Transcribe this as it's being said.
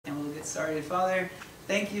get started. Father,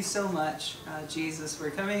 thank you so much, Jesus, for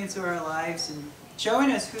coming into our lives and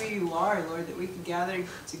showing us who you are, Lord, that we can gather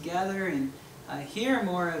together and hear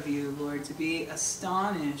more of you, Lord, to be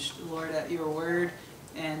astonished, Lord, at your word,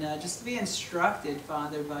 and just to be instructed,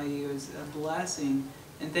 Father, by you is a blessing.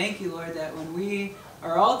 And thank you, Lord, that when we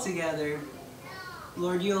are all together,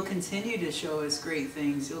 Lord, you'll continue to show us great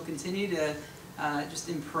things. You'll continue to just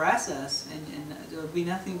impress us, and there'll be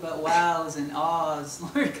nothing but wows and ahs,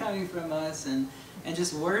 Lord, coming from us, and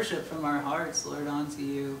just worship from our hearts, Lord, onto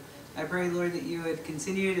you. I pray, Lord, that you would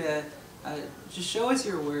continue to just show us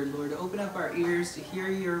your word, Lord, to open up our ears to hear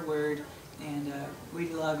your word, and we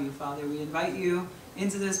love you, Father. We invite you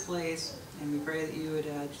into this place, and we pray that you would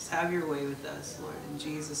just have your way with us, Lord. In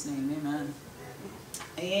Jesus' name, amen.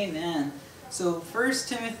 Amen. So 1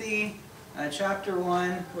 Timothy chapter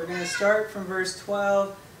 1, we're going to start from verse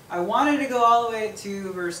 12. I wanted to go all the way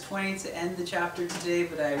to verse 20 to end the chapter today,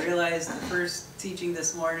 but I realized the first teaching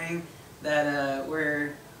this morning that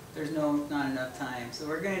there's not enough time. So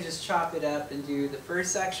we're going to just chop it up and do the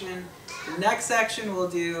first section. The next section we'll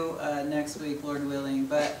do next week, Lord willing.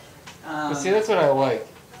 But see, that's what I like.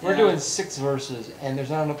 We're doing 6 verses, and there's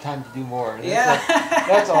not enough time to do more. And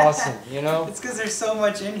that's awesome, you know? It's because there's so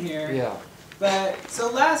much in here. Yeah. But,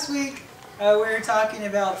 so last week, we were talking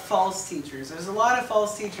about false teachers. There's a lot of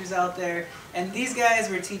false teachers out there, and these guys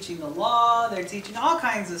were teaching the law, they're teaching all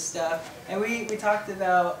kinds of stuff, and we talked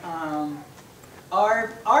about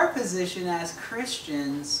our position as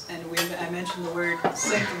Christians, and I mentioned the word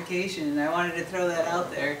sanctification, and I wanted to throw that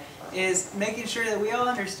out there, is making sure that we all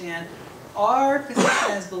understand our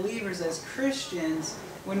position as believers, as Christians,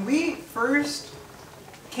 when we first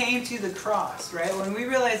came to the cross, right? When we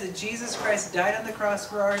realized that Jesus Christ died on the cross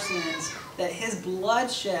for our sins, that his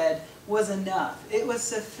bloodshed was enough. It was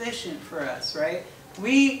sufficient for us, right?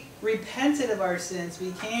 We repented of our sins.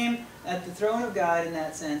 We came at the throne of God in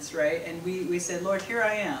that sense, right? And we said, Lord, here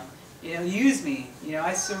I am. You know, use me. You know,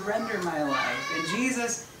 I surrender my life. And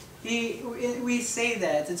Jesus, we say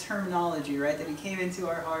that. It's a terminology, right? That he came into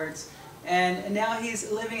our hearts. And now he's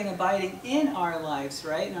living and abiding in our lives,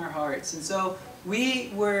 right? In our hearts. And so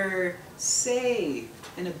we were saved.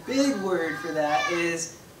 And a big word for that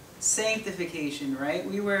is sanctification, right?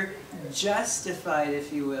 We were justified,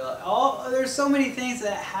 if you will. There's so many things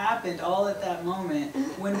that happened all at that moment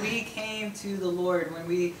when we came to the Lord, when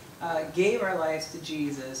we gave our lives to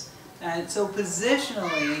Jesus. And so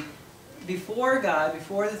positionally, before God,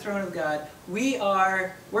 before the throne of God,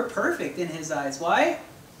 we're perfect in his eyes. Why?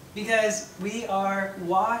 Because we are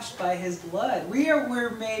washed by his blood. We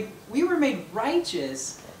were made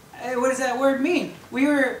righteous. What does that word mean? We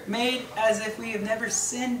were made as if we have never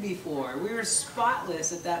sinned before. We were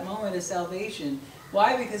spotless at that moment of salvation.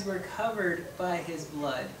 Why? Because we're covered by his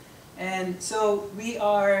blood. And so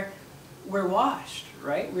we're washed,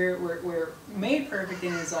 right? We're made perfect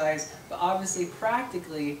in his eyes, but obviously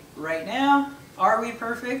practically right now, are we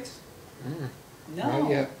perfect? No. Not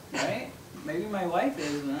yet. Right? Maybe my wife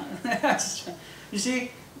is. You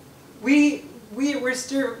see, we're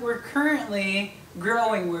currently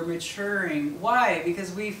growing, we're maturing. Why?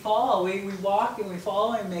 Because we fall, we walk and we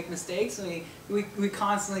fall and make mistakes, and we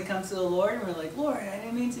constantly come to the Lord and we're like, Lord, I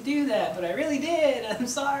didn't mean to do that, but I really did. I'm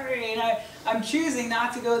sorry, and I'm choosing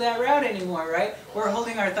not to go that route anymore, right? We're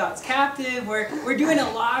holding our thoughts captive. We're doing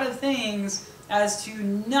a lot of things as to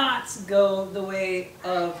not go the way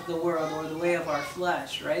of the world or the way of our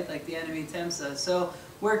flesh, right? Like the enemy tempts us. So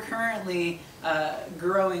we're currently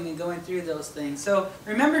growing and going through those things. So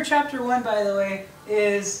remember, chapter 1, by the way,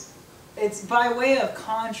 it's by way of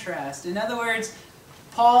contrast. In other words,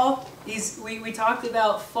 Paul, we talked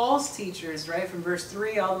about false teachers, right? From verse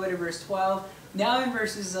 3 all the way to verse 12. Now in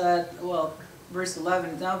verses, verse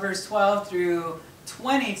 11, now verse 12 through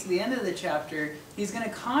 20 to the end of the chapter, he's going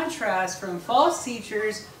to contrast from false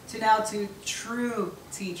teachers to true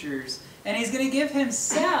teachers. And he's going to give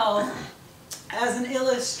himself as an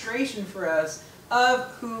illustration for us of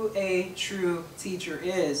who a true teacher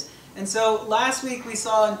is. And so last week we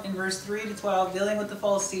saw in verse 3 to 12 dealing with the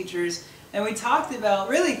false teachers, and we talked about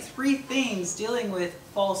really 3 things dealing with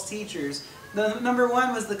false teachers. Number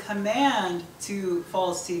 1 was the command to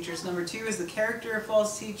false teachers. Number 2 is the character of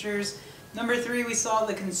false teachers. Number 3, we saw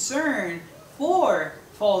the concern for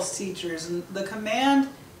false teachers. And the command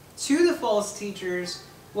to the false teachers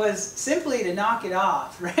was simply to knock it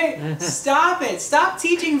off, right? Stop it. Stop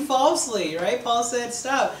teaching falsely, right? Paul said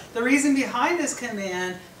stop. The reason behind this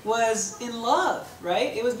command was in love,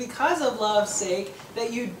 right? It was because of love's sake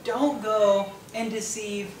that you don't go and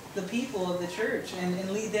deceive the people of the church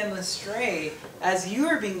and lead them astray as you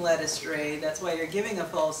are being led astray. That's why you're giving a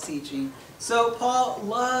false teaching. So Paul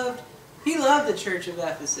loved the church of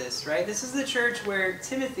Ephesus, right? This is the church where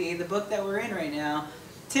Timothy, the book that we're in right now,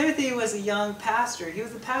 Timothy was a young pastor. He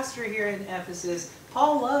was the pastor here in Ephesus.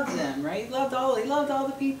 Paul loved them, right? He loved all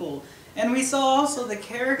the people. And we saw also the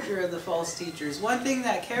character of the false teachers. One thing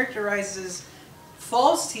that characterizes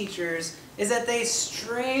false teachers is that they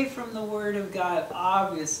stray from the Word of God,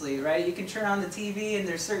 obviously, right? You can turn on the TV and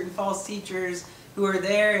there's certain false teachers who are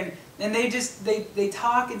there and they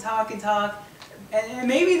talk and talk and talk. And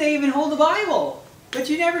maybe they even hold the Bible. But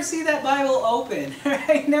you never see that Bible open,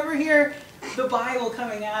 right? You never hear the Bible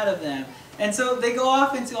coming out of them. And so they go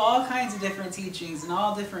off into all kinds of different teachings in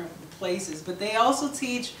all different places. But they also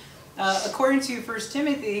teach, according to 1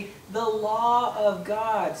 Timothy, the law of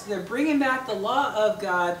God. So they're bringing back the law of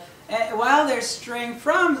God while they're straying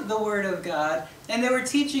from the Word of God. And they were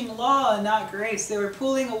teaching law and not grace. They were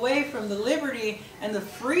pulling away from the liberty and the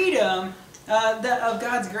freedom of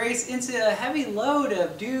God's grace into a heavy load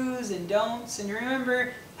of do's and don'ts. And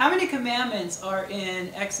remember, how many commandments are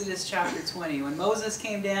in Exodus chapter 20? When Moses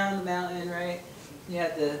came down the mountain, right? You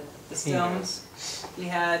had the stones. You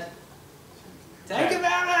had 10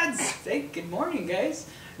 commandments! Good morning, guys.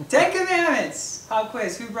 10 commandments! Pop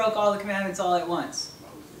quiz. Who broke all the commandments all at once?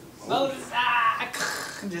 Moses.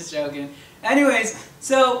 I'm just joking. Anyways,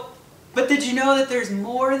 but did you know that there's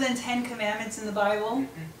more than 10 commandments in the Bible?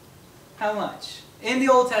 How much? In the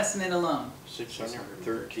Old Testament alone.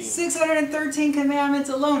 613. 613 commandments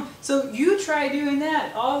alone. So you try doing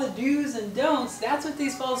that. All the do's and don'ts, that's what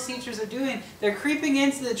these false teachers are doing. They're creeping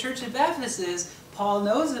into the church of Ephesus. Paul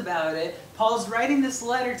knows about it. Paul's writing this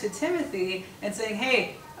letter to Timothy and saying,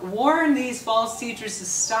 hey, warn these false teachers to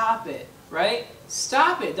stop it, right?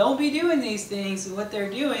 Stop it. Don't be doing these things and what they're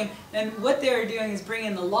doing. And what they're doing is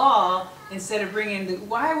bringing the law instead of bringing the...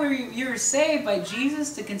 Why were you were saved by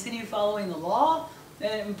Jesus to continue following the law?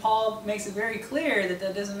 And Paul makes it very clear that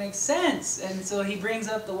that doesn't make sense. And so he brings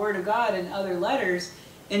up the Word of God in other letters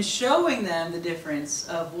and showing them the difference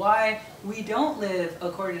of why we don't live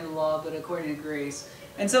according to the law but according to grace.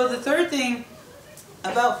 And so the third thing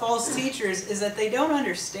about false teachers is that they don't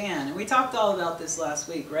understand. And we talked all about this last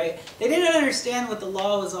week, right? They didn't understand what the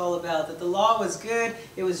law was all about, that the law was good,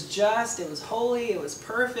 it was just, it was holy, it was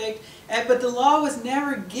perfect. But the law was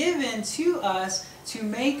never given to us to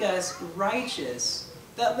make us righteous.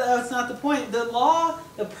 That's not the point. The law,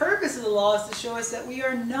 the purpose of the law is to show us that we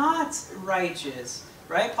are not righteous.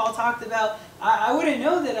 Right? Paul talked about, I wouldn't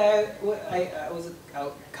know that I was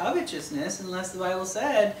out covetousness unless the Bible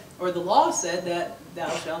said, or the law said that thou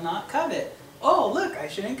shalt not covet. Oh, look, I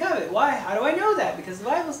shouldn't covet. Why? How do I know that? Because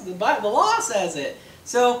the law says it.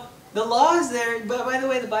 So the law is there, but by the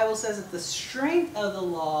way, the Bible says that the strength of the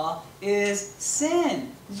law is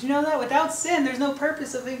sin. Did you know that? Without sin, there's no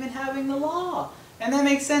purpose of even having the law. And that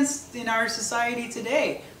makes sense in our society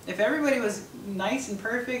today. If everybody was nice and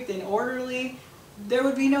perfect and orderly, there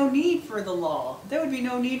would be no need for the law. There would be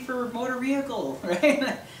no need for a motor vehicle,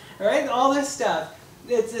 right? Right? All this stuff.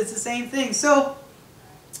 It's the same thing. So,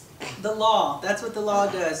 the law, that's what the law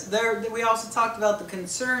does. We also talked about the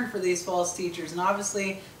concern for these false teachers. And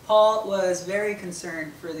obviously, Paul was very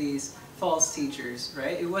concerned for these false teachers,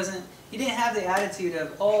 right? He didn't have the attitude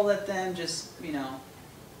of, oh, let them just,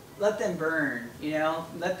 let them burn,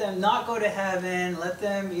 let them not go to heaven, let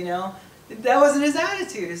them, that wasn't his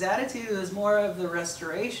attitude. His attitude was more of the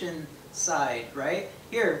restoration side, right?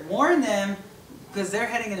 Here, warn them because they're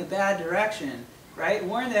heading in a bad direction, right?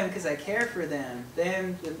 Warn them because I care for them,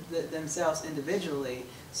 themselves individually.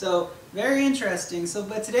 So, very interesting.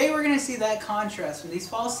 But today we're going to see that contrast from these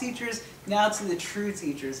false teachers now to the true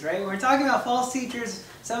teachers, right? When we're talking about false teachers,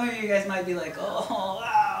 some of you guys might be like,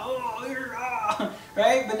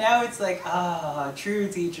 right? But now it's like, true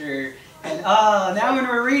teacher. And now when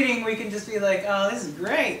we're reading, we can just be like, oh, this is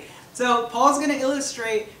great. So Paul's going to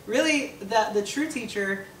illustrate really that the true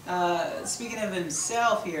teacher, speaking of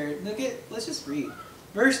himself here. Let's just read.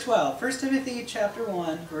 Verse 12, 1 Timothy chapter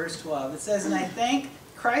 1, verse 12. It says, and I thank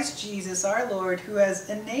Christ Jesus our Lord who has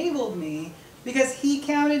enabled me because he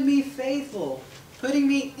counted me faithful, putting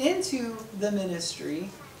me into the ministry,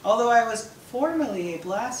 although I was formerly a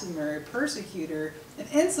blasphemer, a persecutor, an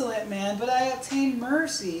insolent man, but I obtained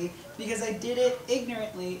mercy because I did it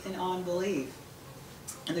ignorantly in unbelief.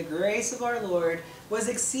 And the grace of our Lord was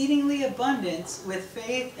exceedingly abundant with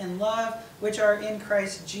faith and love which are in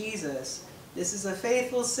Christ Jesus. This is a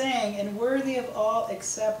faithful saying and worthy of all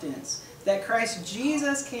acceptance, that Christ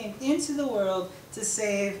Jesus came into the world to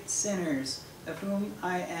save sinners, of whom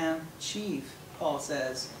I am chief, Paul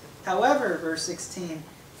says. However, verse 16,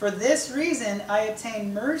 For this reason I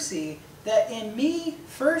obtained mercy, that in me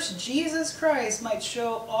first Jesus Christ might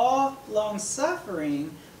show all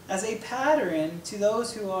long-suffering as a pattern to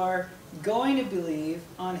those who are going to believe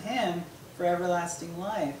on him for everlasting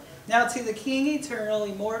life. Now to the King, eternal,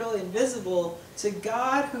 immortal, invisible, to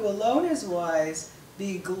God who alone is wise,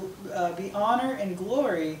 be honor and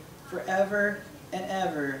glory forever and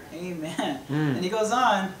ever. Amen. And he goes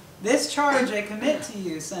on, this charge I commit to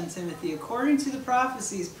you, son Timothy, according to the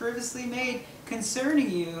prophecies previously made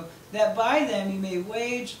concerning you, that by them you may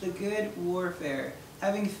wage the good warfare,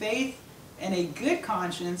 having faith and a good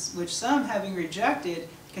conscience, which some, having rejected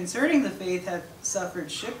concerning the faith, have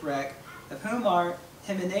suffered shipwreck, of whom are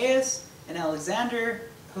Hymenaeus and Alexander,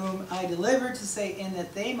 whom I delivered to Satan,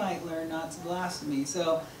 that they might learn not to blaspheme.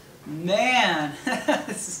 So, man,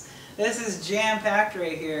 this is jam-packed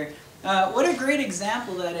right here. What a great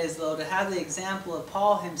example that is, though, to have the example of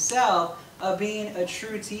Paul himself of being a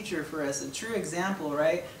true teacher for us, a true example,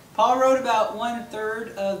 right? Paul wrote about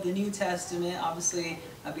 1/3 of the New Testament, obviously,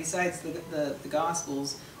 besides the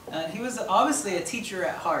Gospels. He was obviously a teacher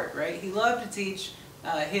at heart, right? He loved to teach.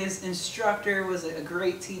 His instructor was a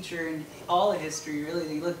great teacher in all of history,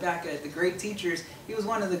 really. You look back at the great teachers, he was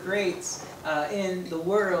one of the greats in the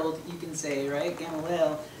world, you can say, right?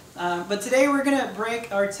 Gamaliel. But today we're going to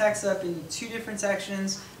break our text up in 2 different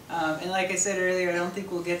sections. And like I said earlier, I don't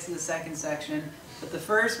think we'll get to the second section. But the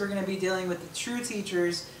first, we're going to be dealing with the true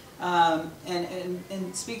teachers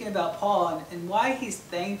and speaking about Paul and why he's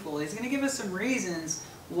thankful. He's going to give us some reasons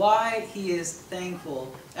why he is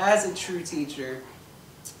thankful as a true teacher.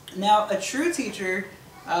 Now, a true teacher,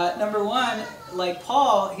 number one, like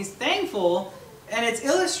Paul, he's thankful, and it's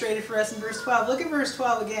illustrated for us in verse 12. Look at verse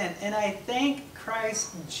 12 again. And I thank Christ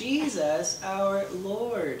Jesus our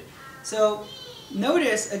Lord. So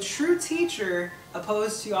notice a true teacher,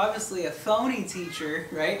 opposed to obviously a phony teacher,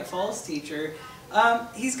 right? A false teacher.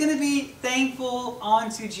 He's going to be thankful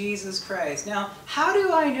unto Jesus Christ. Now, how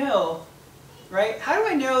do I know, right? How do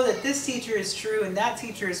I know that this teacher is true and that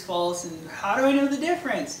teacher is false? And how do I know the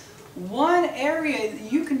difference? One area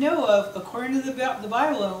you can know of, according to the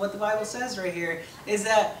Bible and what the Bible says right here, is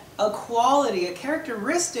that a quality, a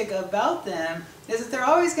characteristic about them is that they're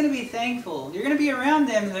always going to be thankful. You're going to be around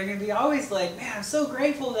them and they're going to be always like, man, I'm so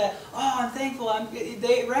grateful that, oh, I'm thankful.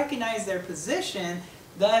 They recognize their position,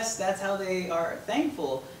 thus that's how they are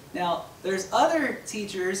thankful. Now, there's other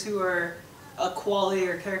teachers who are a quality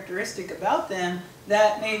or characteristic about them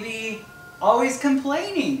that may be always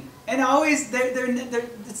complaining. And always,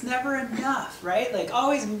 it's never enough, right? Like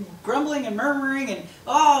always grumbling and murmuring and,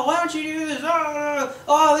 oh, why don't you do this?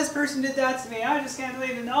 Oh, this person did that to me. I just can't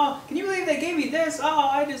believe it. Oh, can you believe they gave me this? Oh,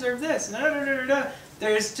 I deserve this.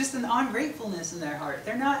 There's just an ungratefulness in their heart.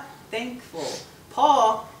 They're not thankful.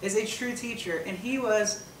 Paul is a true teacher, and he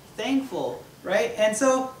was thankful, right? And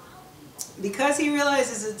so, because he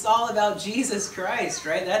realizes it's all about Jesus Christ,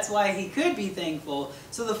 right? That's why he could be thankful.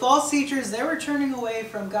 So the false teachers, they were turning away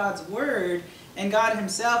from God's word and God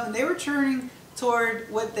himself, and they were turning toward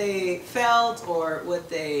what they felt or what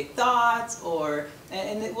they thought,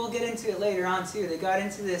 and we'll get into it later on too. They got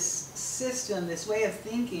into this system, this way of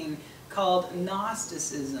thinking called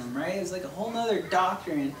Gnosticism, right? It was like a whole other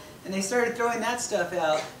doctrine, and they started throwing that stuff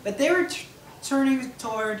out. But they were turning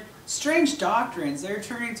toward strange doctrines. They're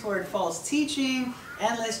turning toward false teaching,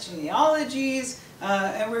 endless genealogies,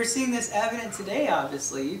 and we're seeing this evident today.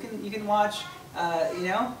 Obviously, you can watch.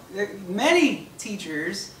 There are many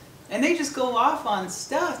teachers, and they just go off on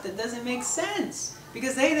stuff that doesn't make sense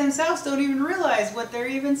because they themselves don't even realize what they're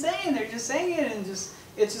even saying. They're just saying it, and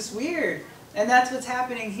it's just weird. And that's what's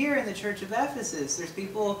happening here in the church of Ephesus. There's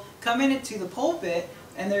people coming into the pulpit,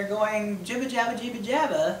 and they're going jibba jabba jibba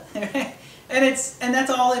jabba. And that's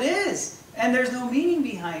all it is. And there's no meaning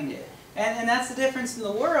behind it. And that's the difference in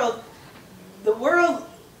the world. The world,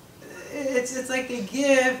 it's like they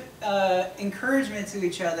give encouragement to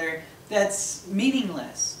each other that's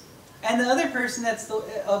meaningless. And the other person that's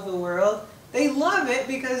of the world, they love it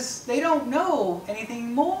because they don't know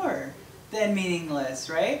anything more than meaningless,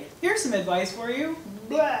 right? Here's some advice for you.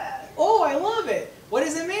 Blah. Oh, I love it. What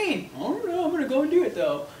does it mean? I don't know. I'm going to go and do it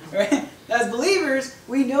though. Right? As believers,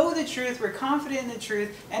 we know the truth, we're confident in the truth,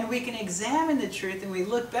 and we can examine the truth, and we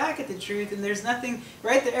look back at the truth, and there's nothing,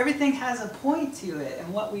 right? Everything has a point to it,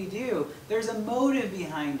 and what we do. There's a motive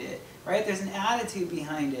behind it, right? There's an attitude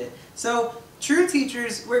behind it. So, true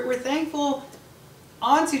teachers, we're thankful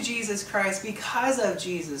onto Jesus Christ because of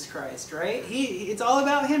Jesus Christ, right? It's all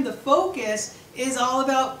about Him. The focus is all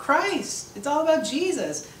about Christ. It's all about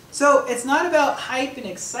Jesus. So, it's not about hype and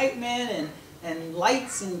excitement and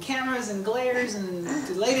lights and cameras and glares and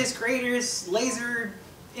the latest, greatest laser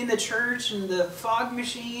in the church and the fog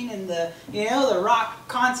machine and the, you know, the rock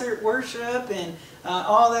concert worship and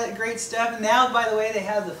all that great stuff. And now, by the way, they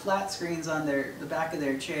have the flat screens on the back of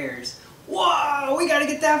their chairs. Whoa, we got to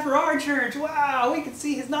get that for our church. Wow, we can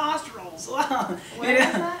see his nostrils. Wow. Where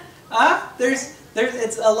is that?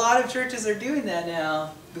 It's a lot of churches are doing that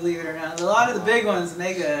now, believe it or not. A lot of the big ones,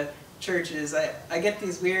 mega churches, I get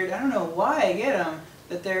these weird, I don't know why I get them,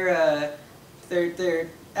 but they're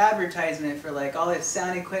advertising it for like all this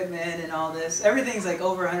sound equipment and all this. Everything's like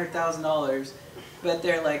over $100,000, but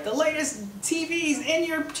they're like the latest TVs in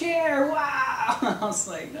your chair. Wow! I was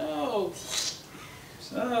like, no.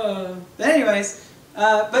 So, but anyways,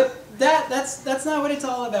 but that's not what it's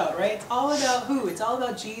all about, right? It's all about who? It's all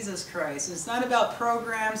about Jesus Christ. It's not about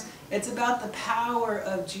programs. It's about the power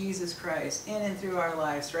of Jesus Christ in and through our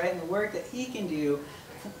lives, right? And the work that He can do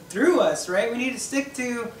through us, right? We need to stick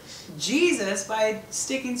to Jesus by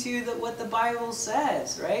sticking to what the Bible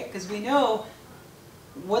says, right? Because we know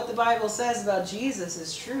what the Bible says about Jesus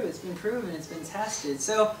is true. It's been proven. It's been tested.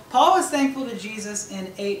 So Paul was thankful to Jesus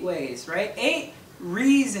in 8 ways, right? 8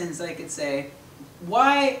 reasons, I could say,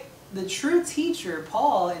 why the true teacher,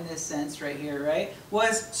 Paul, in this sense right here, right,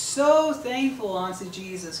 was so thankful unto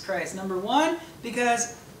Jesus Christ. Number 1,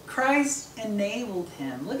 because Christ enabled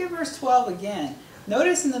him. Look at verse 12 again.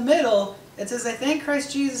 Notice in the middle, it says, I thank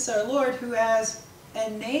Christ Jesus our Lord who has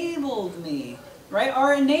enabled me. Right?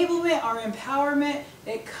 Our enablement, our empowerment,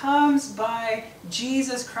 it comes by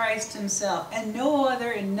Jesus Christ Himself and no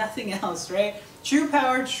other and nothing else, right? True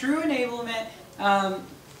power, true enablement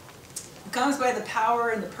comes by the power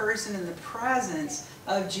and the person and the presence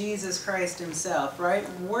of Jesus Christ Himself, right?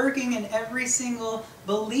 Working in every single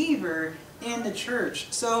believer in the church.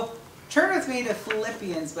 So turn with me to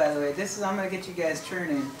Philippians, by the way. I'm going to get you guys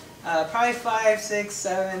turning. Probably 5, 6,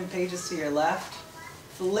 7 pages to your left.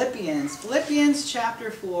 Philippians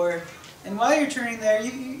chapter 4. And while you're turning there,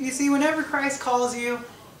 you see whenever Christ calls you,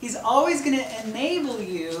 He's always going to enable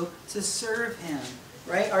you to serve Him.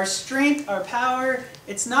 Right? Our strength, our power,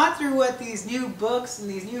 it's not through what these new books and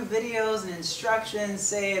these new videos and instructions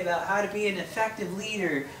say about how to be an effective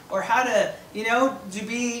leader or how to, to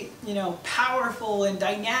be, powerful and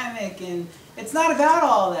dynamic. And it's not about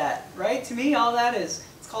all that, right? To me, all that it's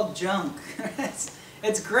called junk.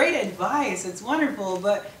 It's great advice. It's wonderful.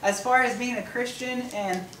 But as far as being a Christian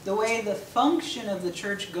and the way the function of the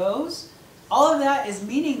church goes, all of that is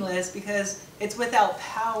meaningless because it's without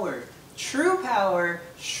power. True power,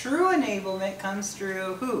 true enablement comes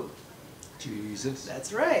through who? Jesus.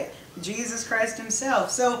 That's right. Jesus Christ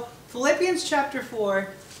Himself. So, Philippians chapter 4,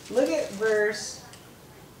 look at verse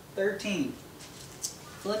 13.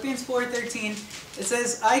 Philippians 4:13, it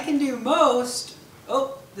says, I can do most...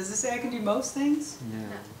 Oh, does it say I can do most things? No.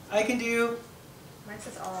 I can do... Mine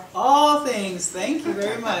says all. All things. Thank you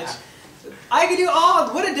very much. I can do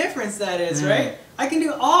all... What a difference that is, right? I can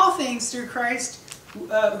do all things through Christ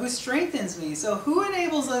who strengthens me. So who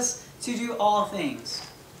enables us to do all things?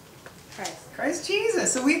 Christ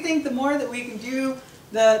Jesus. So we think the more that we can do,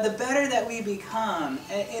 the better that we become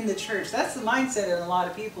in the church. That's the mindset of a lot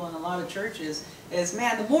of people in a lot of churches is,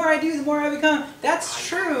 man, the more I do, the more I become. That's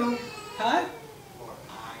true. Huh?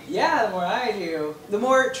 Yeah, the more I do. The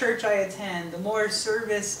more church I attend, the more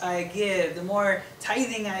service I give, the more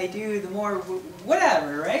tithing I do, the more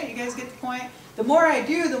whatever, right? You guys get the point? The more I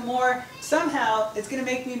do, the more somehow it's going to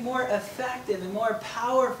make me more effective and more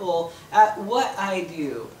powerful at what I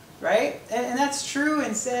do, right? And that's true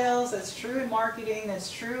in sales, that's true in marketing, that's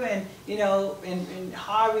true in, in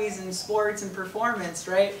hobbies and sports and performance,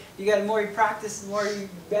 right? The more you practice, the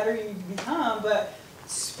better you become. But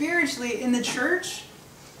spiritually, in the church,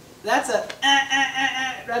 that's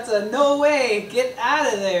a no way, get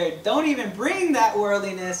out of there. Don't even bring that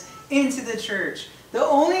worldliness into the church. The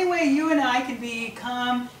only way you and I can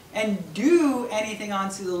become and do anything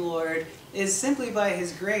unto the Lord is simply by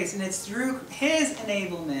His grace, and it's through His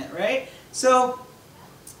enablement, right? So,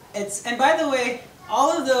 and by the way, all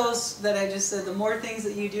of those that I just said, the more things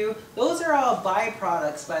that you do, those are all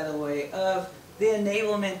byproducts, by the way, of the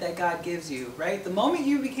enablement that God gives you, right? The moment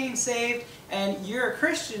you became saved and you're a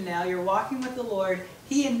Christian now, you're walking with the Lord,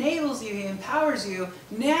 He enables you, He empowers you.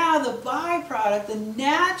 Now the byproduct, the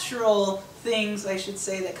natural things, I should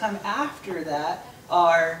say, that come after that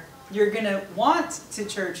are you're going to want to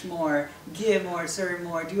church more, give more, serve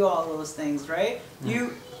more, do all those things, right?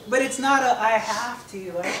 But it's not I have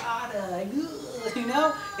to, I gotta,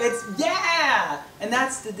 it's yeah! And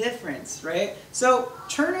that's the difference, right? So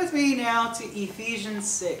turn with me now to Ephesians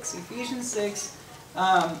 6. Ephesians 6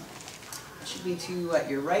 should be to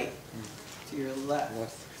your right, to your left.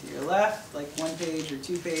 To your left, like 1 page or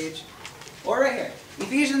 2 page. Or right here,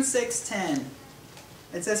 Ephesians 6:10.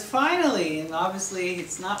 It says, finally, and obviously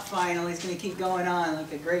it's not final, he's going to keep going on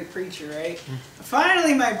like a great preacher, right?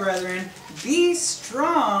 Finally, my brethren, be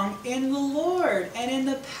strong in the Lord and in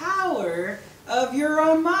the power of your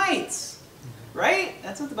own mights. Right?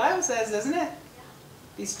 That's what the Bible says, doesn't it?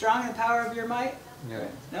 Be strong in the power of your might? No.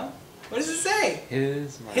 No? What does it say?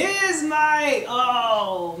 His might. His might!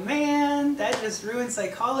 Oh, man, that just ruined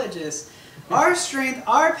psychologists. Our strength,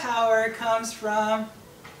 our power comes from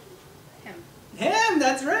Him,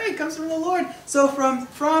 that's right. It comes from the Lord. So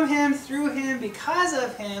from Him, through Him, because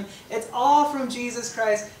of Him, it's all from Jesus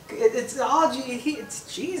Christ.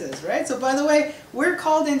 It's Jesus, right? So by the way, we're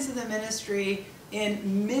called into the ministry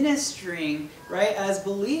in ministering, right? As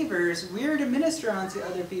believers, we're to minister unto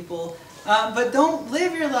other people. But don't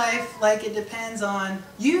live your life like it depends on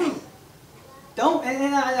you. Don't,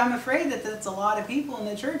 and I'm afraid that that's a lot of people in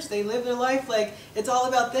the church. They live their life like it's all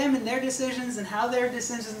about them and their decisions and how their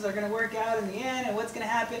decisions are going to work out in the end and what's going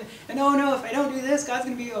to happen. And oh no, if I don't do this, God's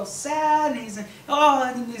going to be all sad and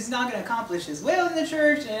He's not going to accomplish His will in the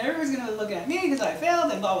church and everyone's going to look at me because I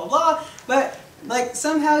failed and blah blah blah. But like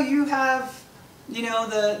somehow you have, you know,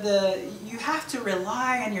 you have to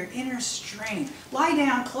rely on your inner strength. Lie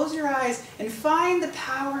down, close your eyes, and find the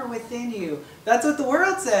power within you. That's what the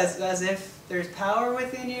world says, as if there's power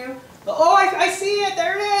within you. But, oh, I see it.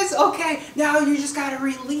 There it is. Okay, now you just got to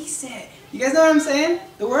release it. You guys know what I'm saying?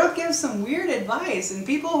 The world gives some weird advice, and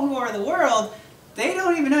people who are the world, they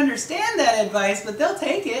don't even understand that advice, but they'll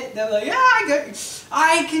take it. They're like, yeah,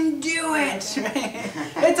 I can do it.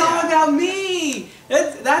 It's all about me.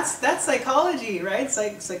 That's psychology, right?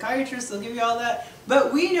 Psychiatrists will give you all that.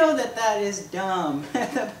 But we know that that is dumb.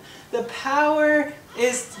 The power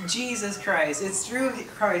is Jesus Christ. It's through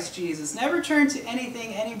Christ Jesus. Never turn to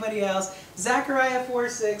anything, anybody else. Zechariah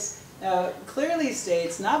 4:6 clearly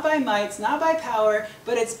states, not by might, not by power,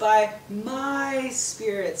 but it's by my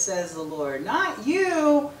Spirit, says the Lord. Not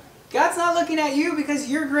you. God's not looking at you because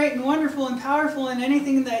you're great and wonderful and powerful and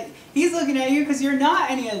anything that He's looking at you because you're not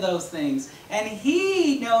any of those things. And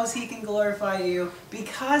He knows He can glorify you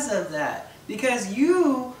because of that. Because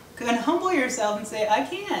you can humble yourself and say, I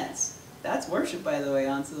can't. That's worship, by the way,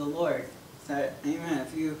 unto the Lord. So, amen.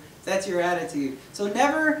 If that's your attitude. So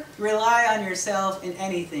never rely on yourself in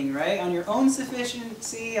anything, right? On your own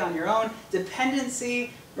sufficiency, on your own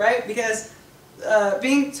dependency, right? Because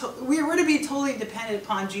we're to be totally dependent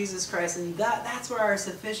upon Jesus Christ, and that's where our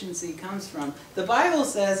sufficiency comes from. The Bible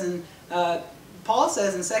says, and Paul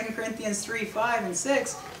says in 2 Corinthians 3:5 and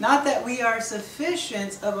 6, not that we are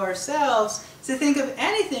sufficient of ourselves to think of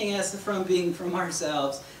anything as from being from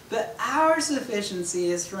ourselves, but our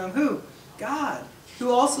sufficiency is from who? God, who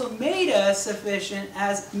also made us sufficient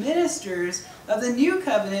as ministers of the new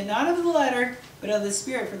covenant, not of the letter, but of the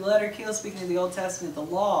Spirit. For the letter kills, speaking of the Old Testament, the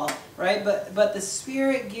law, right? But the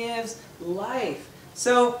Spirit gives life.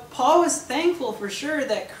 So Paul was thankful for sure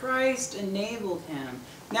that Christ enabled him.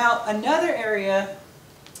 Now, another area,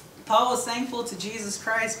 Paul was thankful to Jesus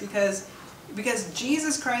Christ because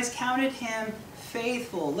Jesus Christ counted him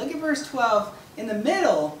faithful. Look at verse 12 in the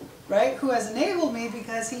middle, right? Who has enabled me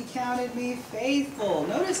because He counted me faithful.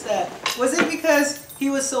 Notice that. Was it because He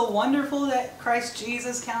was so wonderful that Christ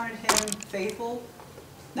Jesus counted him faithful?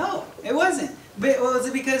 No, it wasn't. But was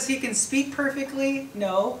it because He can speak perfectly?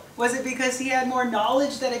 No. Was it because He had more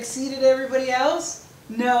knowledge that exceeded everybody else?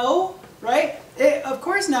 No. Right? Of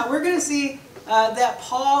course not. We're going to see that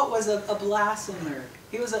Paul was a blasphemer.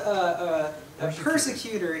 He was a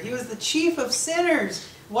persecutor. He was the chief of sinners.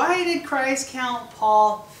 Why did Christ count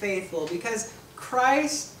Paul faithful? Because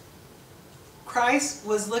Christ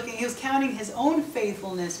was looking, He was counting His own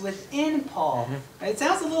faithfulness within Paul. Mm-hmm. It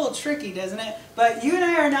sounds a little tricky, doesn't it? But you and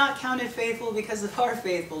I are not counted faithful because of our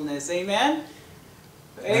faithfulness. Amen?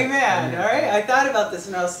 Amen. All right. I thought about this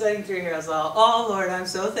when I was studying through here. I was like, oh Lord, I'm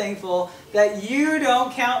so thankful that You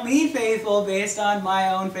don't count me faithful based on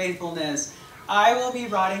my own faithfulness. I will be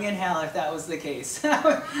rotting in hell if that was the case.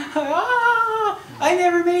 I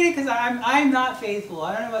never made it because I'm not faithful.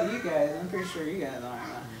 I don't know about you guys. I'm pretty sure you guys are.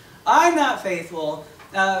 I'm not faithful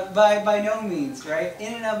by no means, right?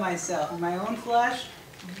 In and of myself, in my own flesh.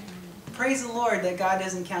 Praise the Lord that God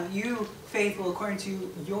doesn't count you faithful according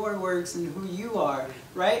to your works and who you are,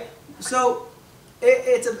 right? So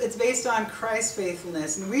it's based on Christ's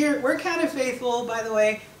faithfulness, and we're counted faithful, by the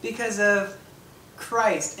way, because of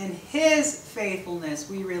Christ and His faithfulness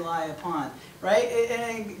we rely upon, right?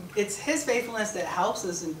 And it's His faithfulness that helps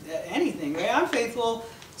us in anything, right? I'm faithful,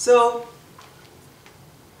 so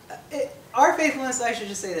our faithfulness, I should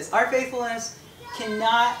just say this, our faithfulness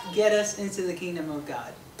cannot get us into the kingdom of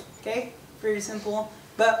God, okay? Pretty simple.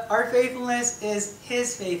 But our faithfulness is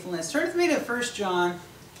His faithfulness. Turn with me to 1 John.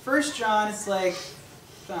 1 John, it's like,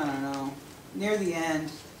 I don't know, near the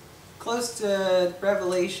end. Close to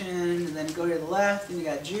Revelation, and then go to the left, and you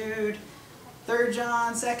got Jude. 3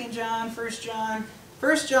 John, 2 John, 1 John.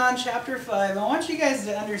 1 John chapter 5. I want you guys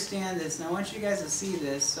to understand this, and I want you guys to see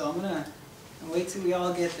this. So I'm going to wait till we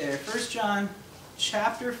all get there. 1 John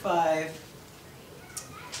chapter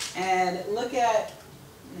 5. And look at,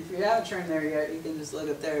 if you haven't turned there yet, you can just look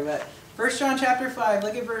up there. But 1 John chapter 5,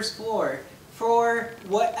 look at verse 4. For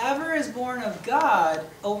whatever is born of God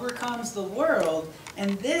overcomes the world,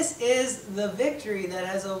 and this is the victory that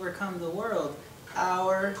has overcome the world,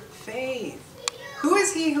 our faith. Who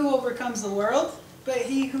is he who overcomes the world? But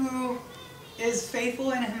he who is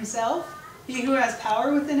faithful in himself? He who has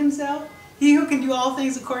power within himself? He who can do all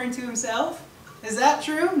things according to himself? Is that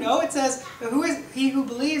true? No, it says, who is he who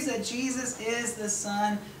believes that Jesus is the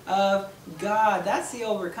Son of God? That's the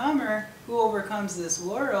overcomer who overcomes this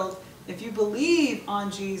world. If you believe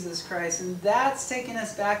on Jesus Christ, and that's taking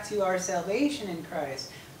us back to our salvation in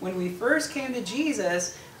Christ. When we first came to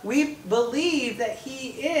Jesus, we believe that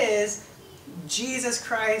He is Jesus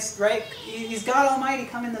Christ, right? He's God Almighty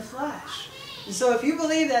come in the flesh. And so if you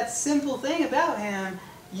believe that simple thing about Him,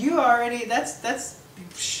 you already,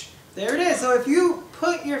 there it is. So if you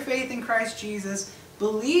put your faith in Christ Jesus,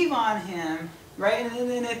 believe on Him, right?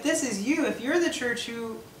 And if this is you, if you're the church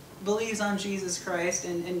who believes on Jesus Christ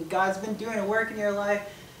and God's been doing a work in your life,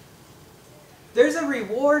 there's a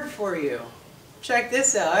reward for you. Check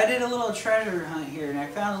this out. I did a little treasure hunt here, and I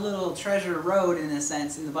found a little treasure road, in a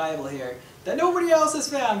sense, in the Bible here that nobody else has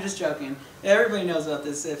found. I'm just joking. Everybody knows about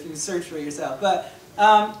this if you search for it yourself. But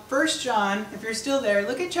 1 John, if you're still there,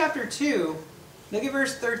 look at chapter 2. Look at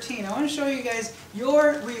verse 13. I want to show you guys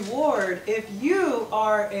your reward if you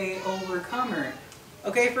are an overcomer.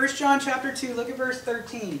 Okay, 1 John chapter 2, look at verse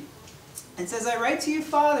 13. It says, I write to you,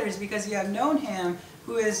 fathers, because you have known Him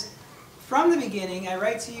who is from the beginning. I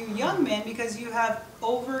write to you, young men, because you have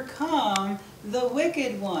overcome the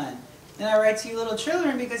wicked one. And I write to you, little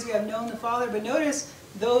children, because you have known the Father. But notice,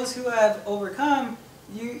 those who have overcome,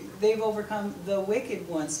 they've overcome the wicked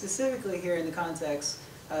one, specifically here in the context,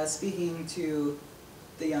 speaking to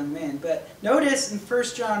the young men. But notice in 1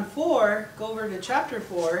 John 4, go over to chapter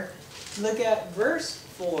 4, look at verse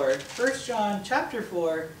 4. 1 John chapter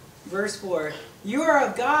 4, verse 4. You are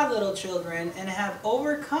of God, little children, and have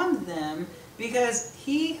overcome them, because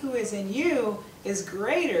he who is in you is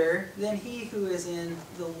greater than he who is in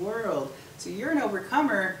the world. So you're an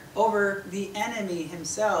overcomer over the enemy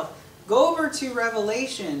himself. Go over to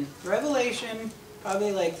Revelation. Revelation,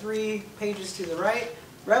 probably like 3 pages to the right.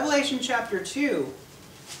 Revelation chapter 2.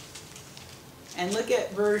 And look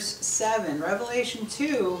at verse 7. Revelation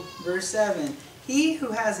 2, verse 7. He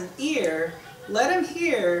who has an ear, let him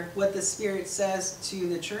hear what the Spirit says to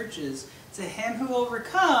the churches. To him who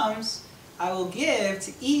overcomes, I will give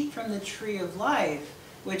to eat from the tree of life,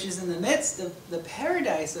 which is in the midst of the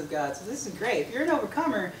paradise of God. So this is great. If you're an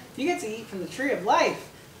overcomer, you get to eat from the tree of life.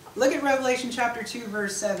 Look at Revelation chapter 2,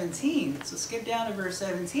 verse 17. So skip down to verse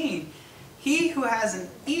 17. He who has an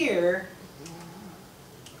ear,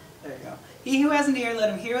 there you go. He who has an ear, let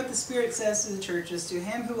him hear what the Spirit says to the churches. To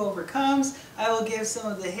him who overcomes, I will give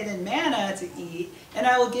some of the hidden manna to eat, and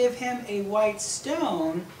I will give him a white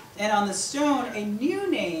stone, and on the stone a new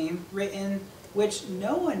name written, which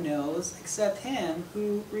no one knows except him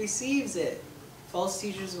who receives it. False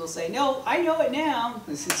teachers will say, no, I know it now.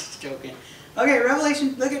 This is just joking. Okay,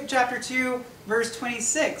 Revelation, look at chapter 2, verse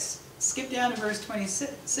 26. Skip down to verse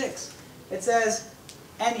 26. It says,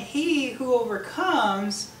 and he who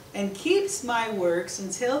overcomes and keeps my works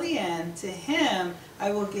until the end, to him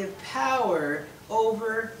I will give power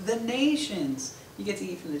over the nations. You get to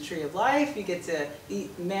eat from the tree of life. You get to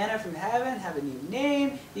eat manna from heaven, have a new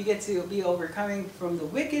name. You get to be overcoming from the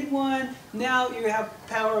wicked one. Now you have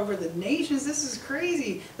power over the nations. This is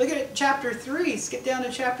crazy. Look at chapter 3. Skip down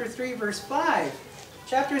to chapter 3, verse 5.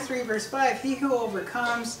 Chapter 3, verse 5. He who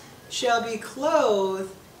overcomes shall be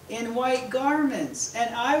clothed in white garments,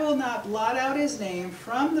 and I will not blot out his name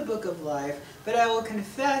from the book of life, but I will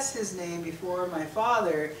confess his name before my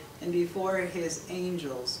Father and before his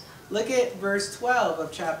angels. Look at verse 12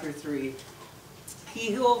 of chapter 3.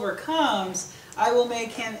 He who overcomes, I will make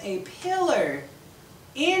him a pillar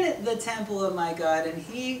in the temple of my God, and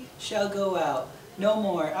he shall go out no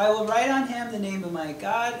more. I will write on him the name of my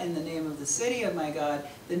God and the name of the city of my God,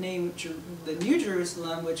 the New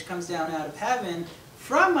Jerusalem, which comes down out of heaven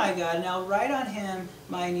from my God, and I'll write on him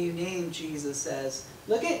my new name, Jesus says.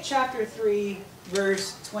 Look at chapter 3,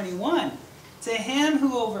 verse 21. To him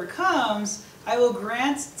who overcomes, I will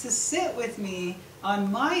grant to sit with me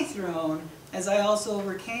on my throne, as I also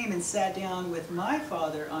overcame and sat down with my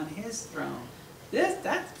Father on his throne.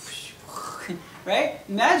 That's right?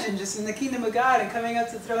 Imagine just in the kingdom of God and coming up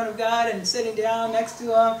to the throne of God and sitting down next to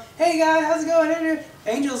him. Hey God, how's it going?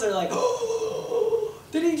 Angels are like, oh,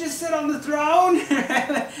 did he just sit on the throne?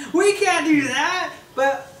 We can't do that.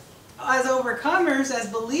 But as overcomers,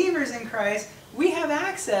 as believers in Christ, we have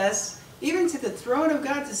access even to the throne of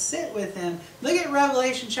God to sit with him. Look at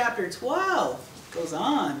Revelation chapter 12. It goes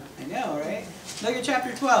on. I know, right? Look at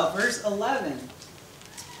chapter 12, verse 11.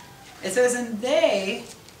 It says, and they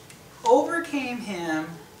overcame him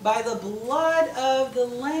by the blood of the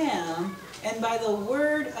Lamb and by the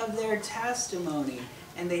word of their testimony.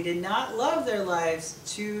 And they did not love their lives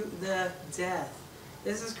to the death.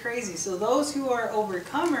 This is crazy. So those who are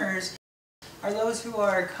overcomers are those who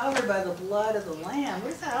are covered by the blood of the Lamb.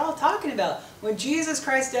 What is that all talking about? When Jesus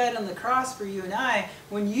Christ died on the cross for you and I,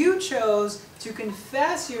 when you chose to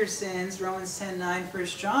confess your sins, Romans 10:9, 1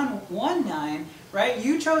 John 1:9, right?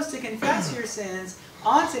 You chose to confess your sins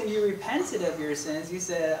onto him. You repented of your sins. You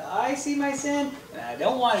said, I see my sin, and I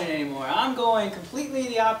don't want it anymore. I'm going completely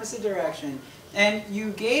the opposite direction. And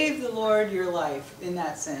you gave the Lord your life in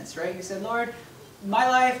that sense, right? You said, Lord, my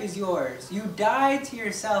life is yours. You died to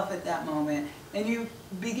yourself at that moment, and you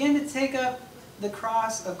begin to take up the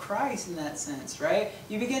cross of Christ in that sense, right?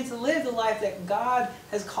 You begin to live the life that God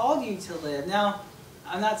has called you to live. Now,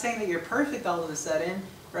 I'm not saying that you're perfect all of a sudden,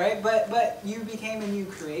 right? But you became a new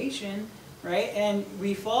creation, right? And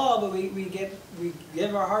we fall, but we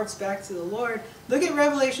give our hearts back to the Lord. Look at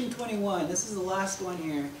Revelation 21. This is the last one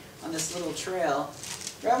here on this little trail.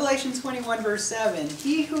 Revelation 21, verse 7.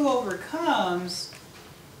 He who overcomes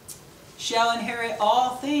shall inherit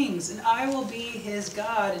all things, and I will be his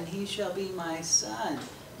God, and he shall be my son.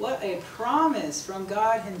 What a promise from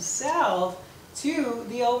God himself to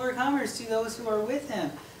the overcomers, to those who are with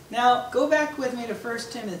him. Now, go back with me to 1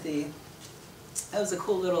 Timothy. That was a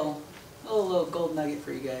cool little gold nugget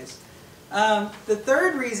for you guys. The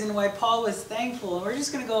third reason why Paul was thankful, and we're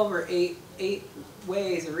just going to go over eight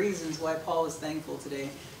ways or reasons why Paul was thankful today.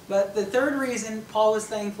 But the third reason Paul was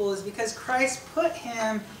thankful is because Christ put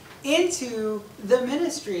him into the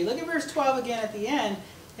ministry. Look at verse 12 again at the end.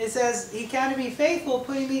 It says, he counted me faithful,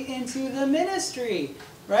 putting me into the ministry.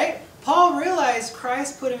 Right? Paul realized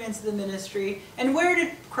Christ put him into the ministry. And when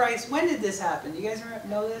did this happen? Do you guys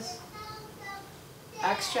know this?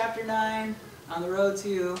 Acts chapter 9, on the road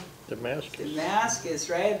to Damascus,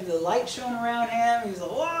 right? The light shone around him. He was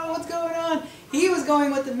like, wow, what's going on? He was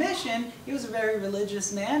going with the mission. He was a very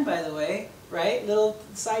religious man, by the way, right? Little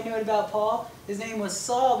side note about Paul. His name was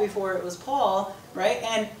Saul before it was Paul, right?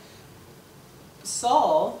 And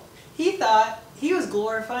Saul, he thought he was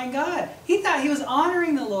glorifying God. He thought he was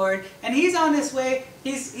honoring the Lord, and he's on this way.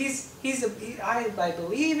 I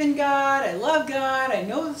believe in God, I love God, I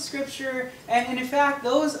know the Scripture, and in fact,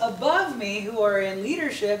 those above me who are in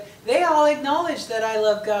leadership, they all acknowledge that I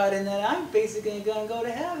love God and that I'm basically going to go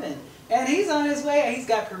to heaven. And he's on his way. He's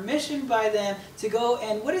got permission by them to go.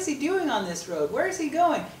 And what is he doing on this road? Where is he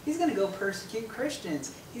going? He's going to go persecute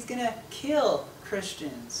Christians. He's going to kill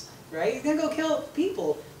Christians, right? He's going to go kill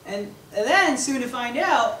people. And then, soon to find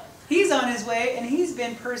out, he's on his way and he's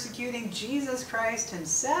been persecuting Jesus Christ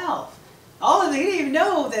himself. He didn't even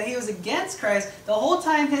know that he was against Christ. The whole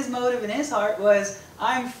time his motive in his heart was,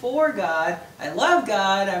 I'm for God, I love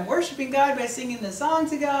God, I'm worshiping God by singing the song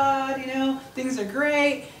to God, things are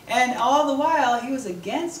great. And all the while, he was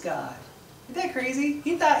against God. Isn't that crazy?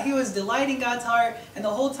 He thought he was delighting God's heart, and the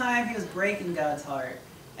whole time he was breaking God's heart.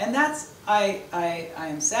 And that's, I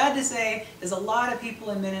am sad to say, there's a lot of people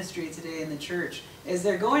in ministry today in the church. Is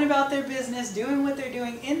they're going about their business, doing what they're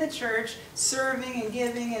doing in the church, serving and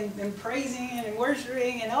giving and praising and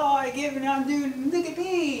worshiping, and oh, I give and I'm doing, look at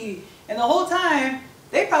me. And the whole time,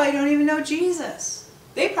 they probably don't even know Jesus.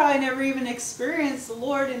 They probably never even experienced the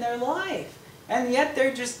Lord in their life. And yet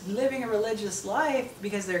they're just living a religious life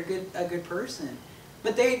because they're a good person.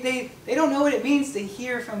 But they don't know what it means to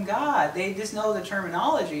hear from God. They just know the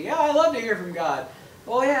terminology. Yeah, I love to hear from God.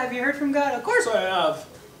 Well, yeah, have you heard from God? Of course I have.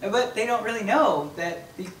 But they don't really know that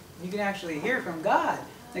you can actually hear from God.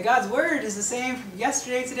 That God's Word is the same from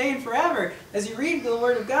yesterday, today, and forever. As you read the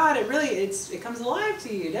Word of God, it comes alive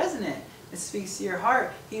to you, doesn't it? It speaks to your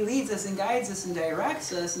heart. He leads us and guides us and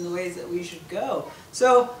directs us in the ways that we should go.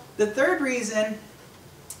 So the third reason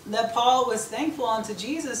that Paul was thankful unto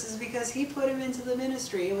Jesus is because he put him into the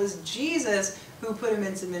ministry. It was Jesus who put him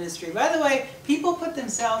into ministry. By the way, people put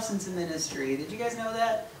themselves into ministry. Did you guys know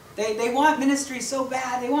that? They want ministry so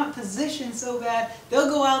bad. They want position so bad. They'll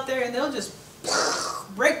go out there and they'll just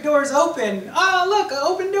break doors open. Oh, look, an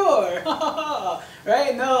open door.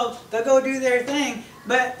 Right? And they'll go do their thing.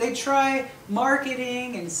 But they try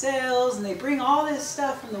marketing and sales, and they bring all this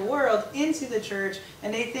stuff from the world into the church,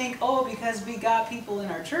 and they think, oh, because we got people in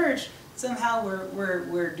our church, somehow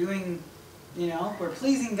we're doing, we're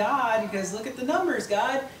pleasing God, because look at the numbers,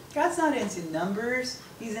 God. God's not into numbers.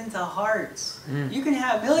 He's into hearts. You can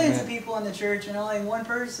have millions of people in the church and only one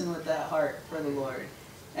person with that heart for the Lord.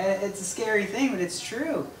 And it's a scary thing, but it's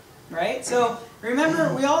true. Right? So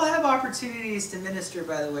remember, we all have opportunities to minister,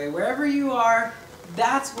 by the way. Wherever you are,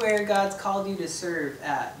 that's where God's called you to serve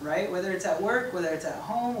at, right? Whether it's at work, whether it's at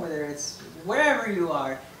home, whether it's wherever you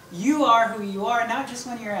are who you are, not just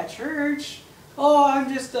when you're at church. Oh,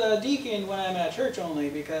 I'm just a deacon when I'm at church only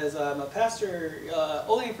because I'm a pastor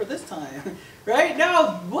only for this time, right?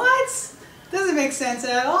 No, what? Doesn't make sense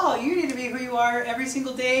at all. You need to be who you are every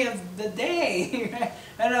single day of the day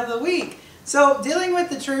and of the week. So dealing with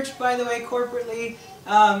the church, by the way, corporately,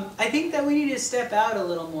 I think that we need to step out a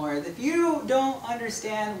little more. If you don't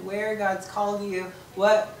understand where God's called you,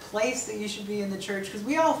 what place that you should be in the church, because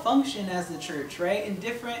we all function as the church, right? In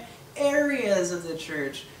different areas of the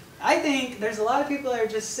church. I think there's a lot of people that are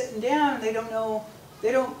just sitting down and they don't know,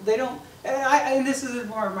 and this is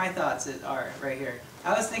more of my thoughts that are right here.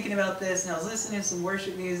 I was thinking about this, and I was listening to some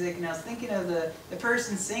worship music, and I was thinking of the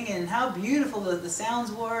person singing, and how beautiful the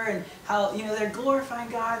sounds were, and how they're glorifying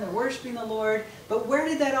God, and they're worshiping the Lord. But where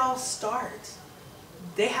did that all start?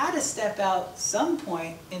 They had to step out some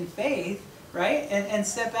point in faith, right? And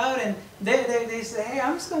step out, and they say, hey,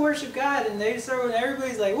 I'm just going to worship God. And they start, when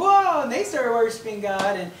everybody's like, whoa, and they start worshiping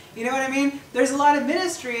God. And you know what I mean? There's a lot of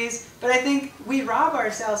ministries, but I think we rob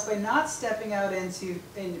ourselves by not stepping out into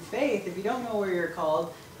faith. If you don't know where you're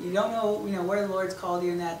called, you don't know, where the Lord's called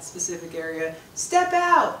you in that specific area, step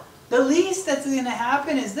out. The least that's going to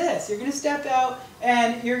happen is this. You're going to step out,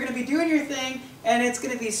 and you're going to be doing your thing, and it's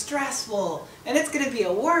going to be stressful, and it's going to be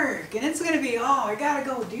a work, and it's going to be, oh, I got to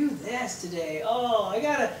go do this today.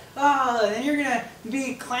 And you're going to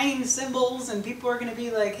be clanging cymbals, and people are going to be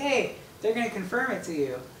like, hey, they're going to confirm it to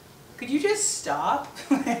you. Could you just stop?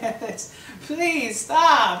 Please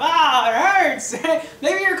stop. It hurts.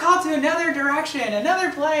 Maybe you're called to another direction,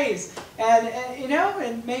 another place.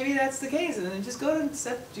 And maybe that's the case. And then just go and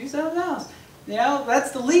do something else. That's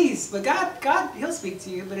the least. But God, He'll speak to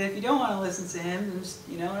you. But if you don't want to listen to Him, then just,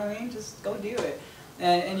 just go do it.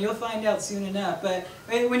 And you'll find out soon enough. But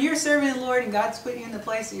when you're serving the Lord and God's put you in the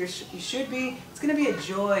place that you should be, it's going to be a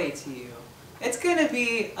joy to you. It's going to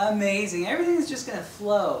be amazing. Everything's just going to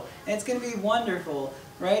flow. And it's going to be wonderful,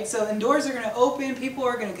 right? So and doors are going to open. People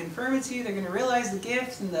are going to confirm it to you. They're going to realize the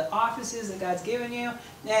gifts and the offices that God's given you.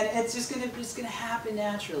 And it's just going to happen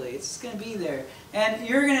naturally. It's just going to be there. And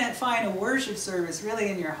you're going to find a worship service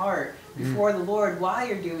really in your heart before the Lord while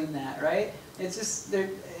you're doing that, right? It's just,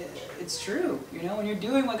 it's true. When you're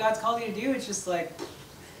doing what God's called you to do, it's just like,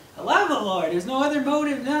 I love the Lord. There's no other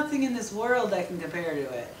motive, nothing in this world that can compare to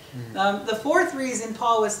it. The fourth reason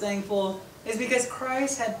Paul was thankful is because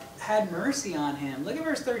Christ had mercy on him. Look at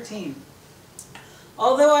verse 13.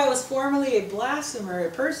 Although I was formerly a blasphemer,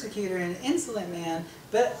 a persecutor, and an insolent man,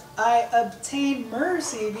 but I obtained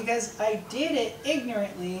mercy because I did it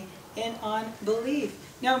ignorantly in unbelief.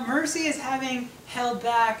 Now, mercy is having held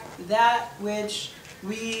back that which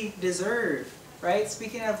we deserve, right?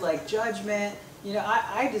 Speaking of like judgment,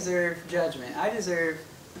 I deserve judgment. I deserve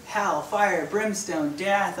hell, fire, brimstone,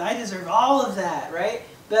 death. I deserve all of that, right?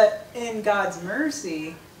 But in God's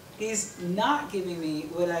mercy, He's not giving me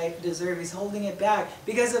what I deserve. He's holding it back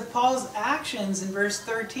because of Paul's actions in verse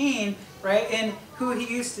 13, right? And who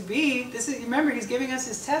he used to be. Remember, he's giving us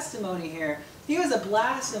his testimony here. He was a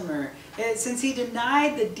blasphemer. Since he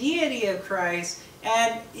denied the deity of Christ,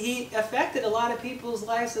 and he affected a lot of people's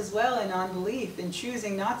lives as well in unbelief, in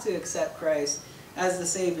choosing not to accept Christ as the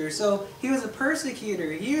Savior. So he was a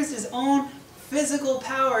persecutor. He used his own physical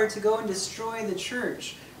power to go and destroy the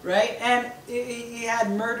church, right? And he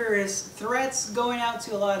had murderous threats going out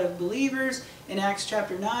to a lot of believers in Acts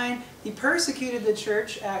chapter 9. He persecuted the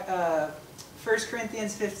church at 1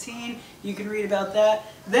 Corinthians 15. You can read about that.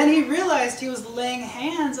 Then he realized he was laying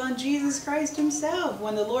hands on Jesus Christ himself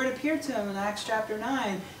when the Lord appeared to him in Acts chapter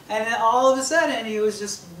 9. And then all of a sudden he was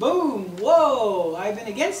just, boom, whoa, I've been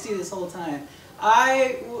against you this whole time.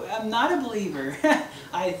 I am not a believer.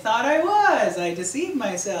 I thought I was. I deceived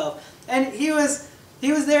myself. And he was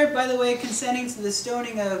there, by the way, consenting to the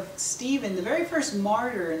stoning of Stephen, the very first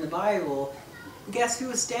martyr in the Bible. Guess who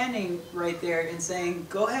was standing right there and saying,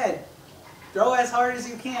 go ahead, throw as hard as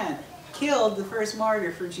you can. killed the first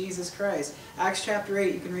martyr for Jesus Christ. Acts chapter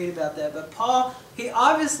 8, you can read about that. But Paul,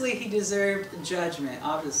 he deserved judgment,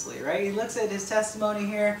 obviously, right? He looks at his testimony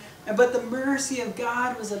here, but the mercy of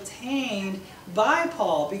God was obtained by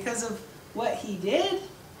Paul because of what he did.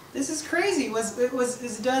 This is crazy. It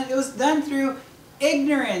was done through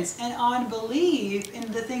ignorance and unbelief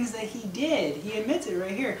in the things that he did. He admits it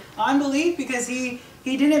right here. Unbelief because he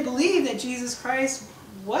didn't believe that Jesus Christ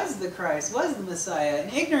was the Christ, was the Messiah.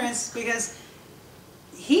 And ignorance because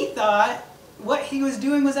he thought what he was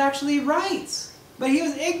doing was actually right. But he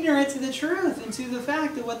was ignorant to the truth and to the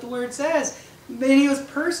fact of what the Word says. And he was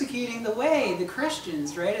persecuting the way, the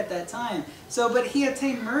Christians, right, at that time. But he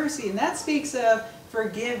obtained mercy, and that speaks of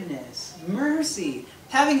forgiveness, mercy,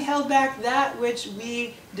 having held back that which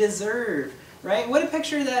we deserve, right? What a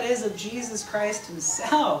picture that is of Jesus Christ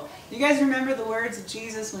himself. You guys remember the words of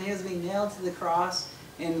Jesus when he was being nailed to the cross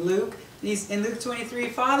in Luke? In Luke 23,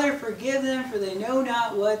 Father, forgive them, for they know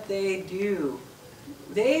not what they do.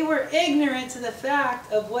 They were ignorant to the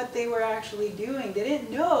fact of what they were actually doing. They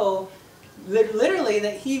didn't know, literally,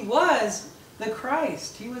 that he was the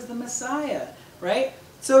Christ. He was the Messiah, right?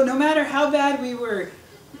 So no matter how bad we were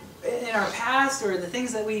in our past or the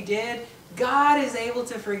things that we did, God is able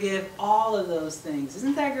to forgive all of those things.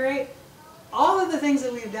 Isn't that great? All of the things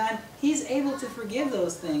that we've done, he's able to forgive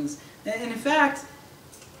those things. And in fact,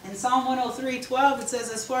 in Psalm 103:12, it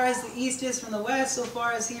says, as far as the east is from the west, so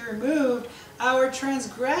far as he removed our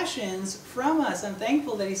transgressions from us. I'm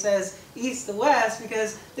thankful that he says east to west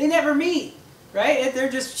because they never meet, right? They're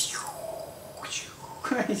just,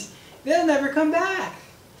 they'll never come back.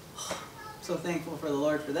 I'm so thankful for the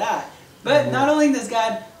Lord for that. But not only does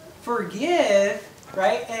God forgive,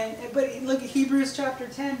 right? But look at Hebrews chapter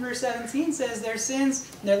 10, verse 17 says, their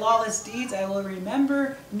sins and their lawless deeds I will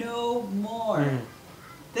remember no more.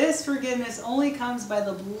 This forgiveness only comes by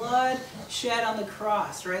the blood shed on the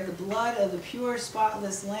cross, right? The blood of the pure,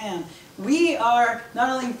 spotless Lamb. We are not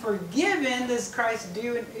only forgiven, does Christ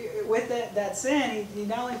do with that sin, he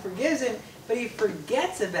not only forgives it, but he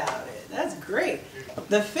forgets about it. That's great.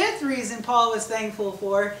 The fifth reason Paul was thankful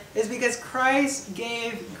for is because Christ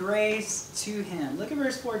gave grace to him. Look at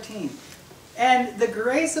verse 14. And the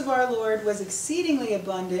grace of our Lord was exceedingly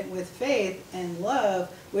abundant with faith and love,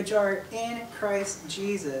 which are in Christ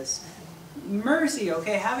Jesus. Mercy,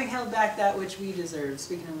 okay, having held back that which we deserve,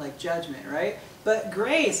 speaking of like judgment, right? But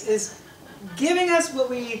grace is giving us what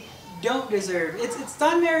we don't deserve. It's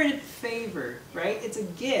unmerited favor, right? It's a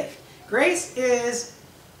gift. Grace is,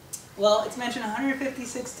 well, it's mentioned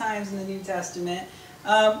 156 times in the New Testament.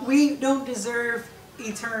 We don't deserve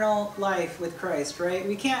eternal life with Christ, right?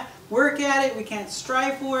 We can't work at it. We can't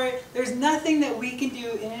strive for it. There's nothing that we can do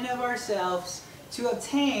in and of ourselves to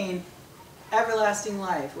obtain everlasting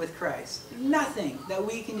life with Christ. Nothing that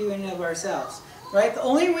we can do in and of ourselves, right? The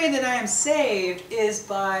only way that I am saved is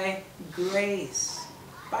by grace.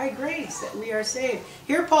 By grace that we are saved.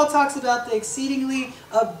 Here Paul talks about the exceedingly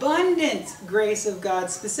abundant grace of God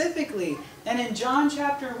specifically. And in John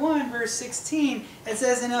chapter 1 verse 16 it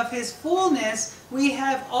says, and of his fullness we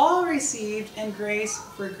have all received and grace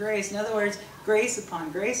for grace. In other words, grace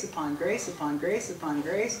upon grace upon grace upon grace upon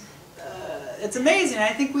grace. It's amazing. I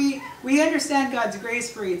think we understand God's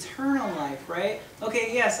grace for eternal life, right?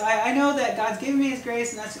 Okay, yes, I know that God's given me his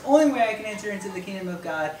grace and that's the only way I can enter into the kingdom of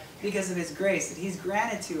God because of his grace that he's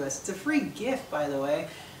granted to us. It's a free gift, by the way.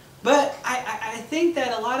 But I think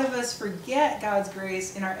that a lot of us forget God's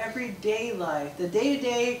grace in our everyday life. The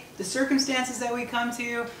day-to-day, the circumstances that we come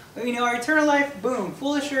to. You know, our eternal life, boom,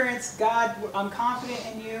 full assurance. God, I'm confident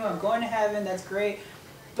in you. I'm going to heaven. That's great.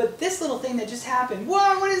 But this little thing that just happened,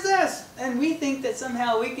 whoa, what is this? And we think that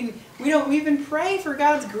somehow we don't even pray for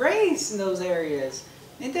God's grace in those areas.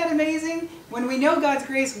 Isn't that amazing? When we know God's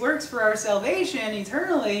grace works for our salvation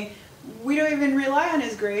eternally, we don't even rely on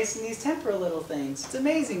his grace in these temporal little things. It's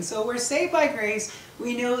amazing. So we're saved by grace.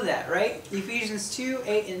 We know that, right? Ephesians 2,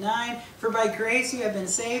 8 and 9. For by grace you have been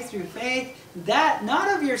saved through faith. That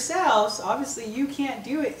not of yourselves. Obviously you can't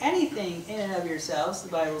do anything in and of yourselves, the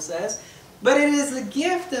Bible says. But it is the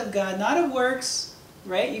gift of God, not of works,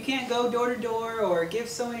 right? You can't go door to door or give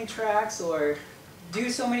so many tracts or do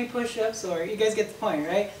so many push-ups, or you guys get the point,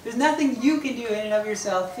 right? There's nothing you can do in and of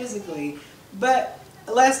yourself physically. But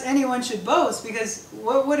lest anyone should boast, because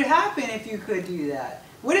what would happen if you could do that?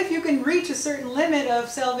 What if you can reach a certain limit of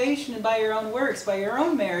salvation by your own works, by your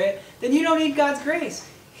own merit? Then you don't need God's grace.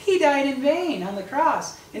 He died in vain on the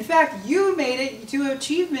cross. In fact, you made it to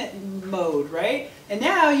achievement mode, right? And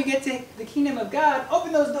now you get to the kingdom of God.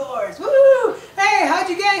 Open those doors. Woo! Hey, hey, how'd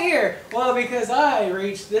you get here? Well, because I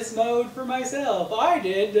reached this mode for myself. I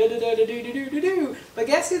did da-da-da-da-do-do-do-do. But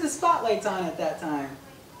guess who the spotlight's on at that time?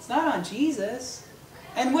 It's not on Jesus.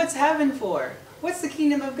 And what's heaven for? What's the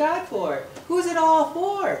kingdom of God for? Who's it all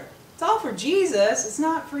for? It's all for Jesus. It's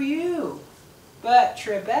not for you. But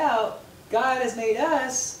trip out, God has made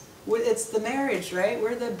us, it's the marriage, right?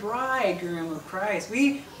 We're the bridegroom of Christ.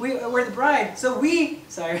 We're the bride. So we're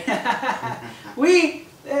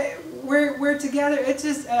together. It's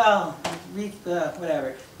just,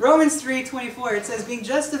 whatever. Romans 3:24, it says, being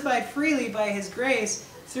justified freely by His grace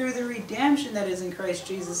through the redemption that is in Christ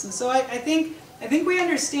Jesus. And so I think we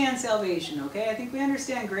understand salvation, okay? I think we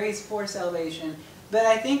understand grace for salvation. But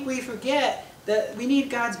I think we forget that we need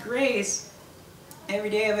God's grace every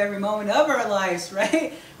day of every moment of our lives,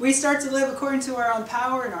 right? We start to live according to our own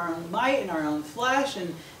power and our own might and our own flesh,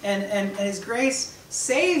 and His grace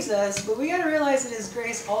saves us, but we got to realize that His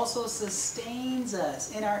grace also sustains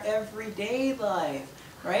us in our everyday life,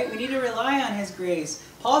 right? We need to rely on His grace.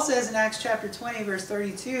 Paul says in Acts chapter 20, verse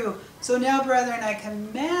 32, so now, brethren, I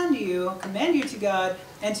commend you to God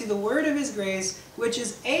and to the word of His grace, which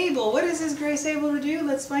is able, what is His grace able to do?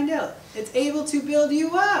 Let's find out. It's able to build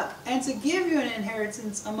you up and to give you an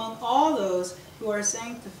inheritance among all those who are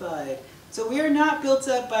sanctified. So we are not built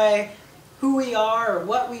up by who we are or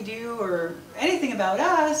what we do or anything about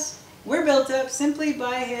us. We're built up simply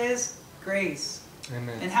by His grace.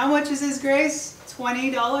 Amen. And how much is His grace?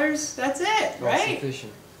 $20? That's it, It's right? all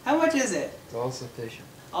sufficient. How much is it? It's all sufficient.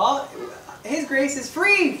 His grace is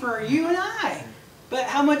free for you and I. But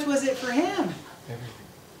how much was it for Him? Everything.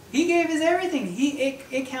 He gave His everything.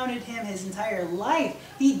 It counted Him His entire life.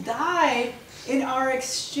 He died in our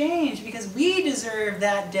exchange because we deserved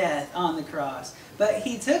that death on the cross. But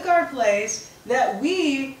He took our place that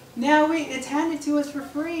it's handed to us for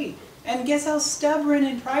free. And guess how stubborn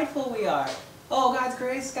and prideful we are? Oh, God's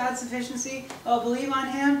grace, God's sufficiency. Oh, believe on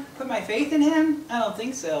Him, put my faith in Him? I don't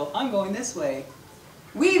think so. I'm going this way.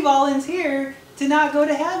 We volunteer to not go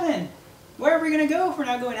to heaven. Where are we going to go if we're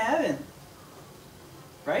not going to heaven?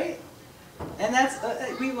 Right? And that's,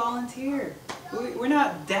 we volunteer. We're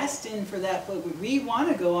not destined for that. We want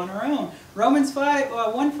to go on our own. Romans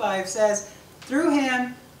 1:5 says, through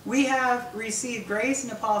Him we have received grace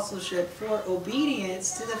and apostleship for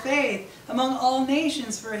obedience to the faith among all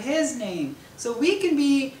nations for His name. So we can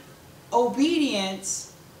be obedient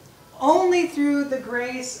only through the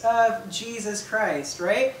grace of Jesus Christ,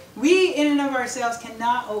 right? We in and of ourselves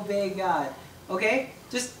cannot obey God, okay?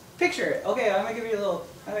 Just picture it. Okay, I'm going to give you a little,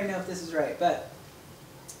 I don't know if this is right, but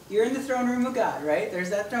you're in the throne room of God, right? There's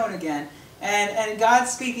that throne again. And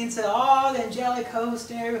God's speaking to all the angelic host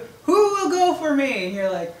and everybody, who will go for me? And you're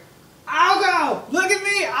like, I'll go! Look at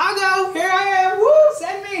me! I'll go! Here I am! Woo!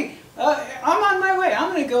 Send me! I'm on my way.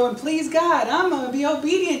 I'm going to go and please God. I'm going to be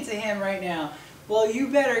obedient to Him right now. Well, you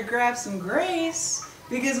better grab some grace,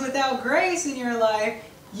 because without grace in your life,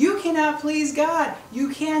 you cannot please God. You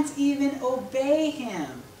can't even obey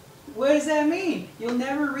Him. What does that mean? You'll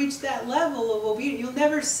never reach that level of obedience. You'll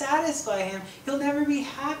never satisfy Him. He'll never be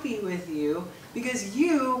happy with you because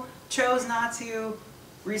you chose not to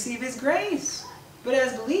receive His grace. But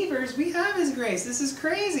as believers, we have His grace. This is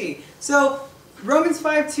crazy. So Romans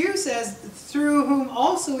 5:2 says, through whom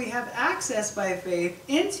also we have access by faith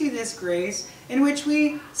into this grace in which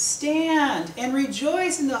we stand and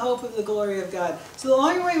rejoice in the hope of the glory of God. So the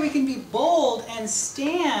only way we can be bold and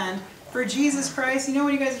stand for Jesus Christ, you know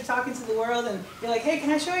when you guys are talking to the world and you're like, hey, can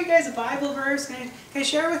I show you guys a Bible verse? Can I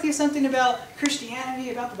share with you something about Christianity,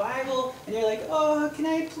 about the Bible? And you're like, oh, can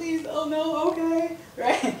I please? Oh, no, okay.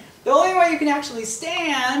 Right? The only way you can actually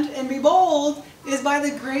stand and be bold is by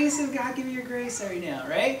the grace of God. Give me your grace right now,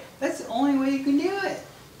 right? That's the only way you can do it.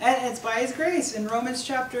 And it's by His grace. In Romans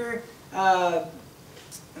chapter 5,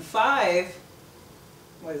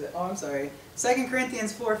 what is it? Oh, I'm sorry. 2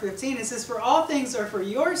 Corinthians 4:15, it says, for all things are for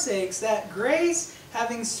your sakes, that grace,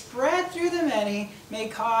 having spread through the many, may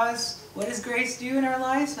cause, what does grace do in our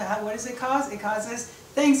lives? What does it cause? It causes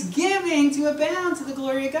thanksgiving to abound to the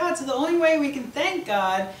glory of God. So the only way we can thank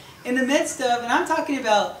God in the midst of, and I'm talking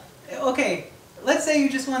about, okay, let's say you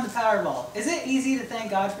just won the Powerball. Is it easy to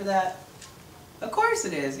thank God for that? Of course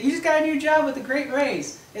it is. You just got a new job with a great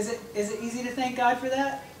raise. Is it easy to thank God for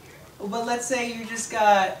that? But let's say you just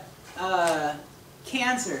got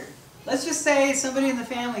cancer. Let's just say somebody in the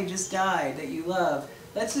family just died that you love.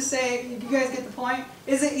 Let's just say, you guys get the point?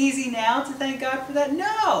 Is it easy now to thank God for that?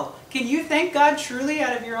 No! Can you thank God truly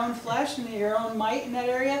out of your own flesh and your own might in that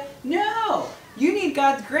area? No! You need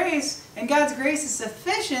God's grace, and God's grace is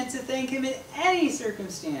sufficient to thank Him in any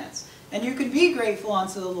circumstance. And you can be grateful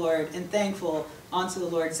unto the Lord and thankful onto the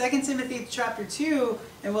Lord. 2 Timothy chapter 2,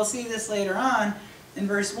 and we'll see this later on, in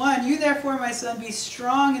verse 1, you therefore, my son, be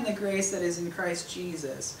strong in the grace that is in Christ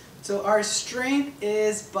Jesus. So our strength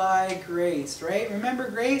is by grace, right? Remember,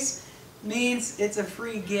 grace means it's a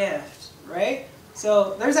free gift, right?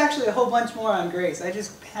 So there's actually a whole bunch more on grace. I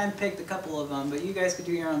just handpicked a couple of them, but you guys could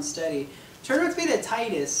do your own study. Turn with me to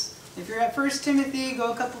Titus. If you're at 1 Timothy,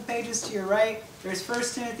 go a couple pages to your right. There's 1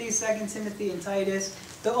 Timothy, 2 Timothy, and Titus.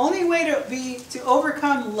 The only way to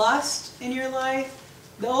overcome lust in your life,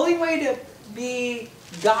 the only way to be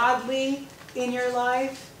godly in your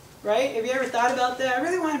life, right? Have you ever thought about that? I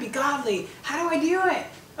really want to be godly. How do I do it?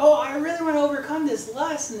 Oh, I really want to overcome this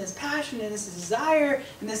lust and this passion and this desire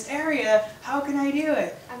in this area. How can I do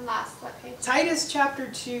it? I'm lost. What page? Titus chapter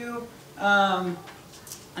 2. I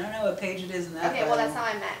don't know what page it is in that. Okay, well that's how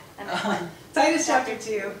I meant. Titus chapter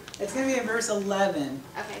 2. It's going to be in verse 11.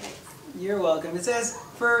 Okay, thanks. You're welcome. It says,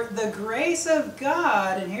 for the grace of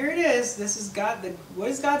God, and here it is, this is God. What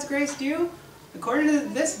does God's grace do? According to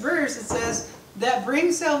this verse, it says, that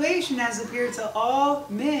brings salvation has appeared to all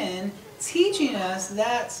men, teaching us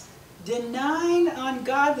that denying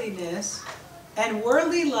ungodliness and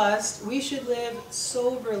worldly lust, we should live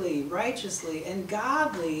soberly, righteously, and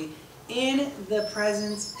godly in the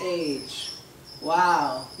present age.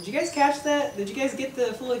 Wow. Did you guys catch that? Did you guys get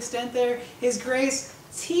the full extent there? His grace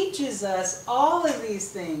teaches us all of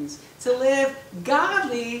these things to live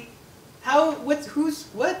godly. What's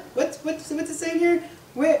it saying here?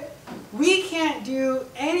 We can't do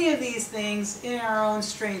any of these things in our own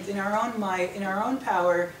strength, in our own might, in our own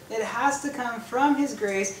power. It has to come from His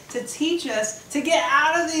grace to teach us to get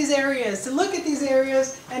out of these areas, to look at these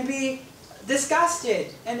areas and be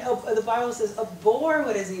disgusted. And the Bible says, abhor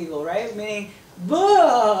what is evil, right? Meaning,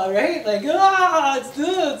 right? Like,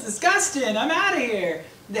 it's disgusting. I'm out of here.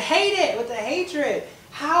 Hate it with the hatred.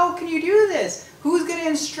 How can you do this? Who's going to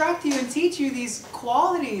instruct you and teach you these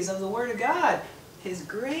qualities of the Word of God? His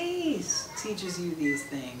grace teaches you these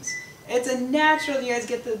things. It's a natural, you guys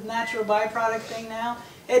get the natural byproduct thing now?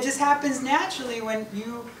 It just happens naturally when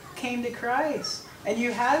you came to Christ. And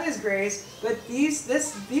you have His grace, but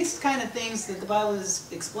these kind of things that the Bible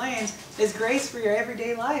explains is grace for your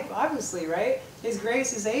everyday life, obviously, right? His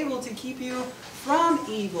grace is able to keep you from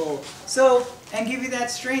evil. So, and give you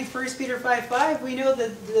that strength. 1 Peter 5:5, we know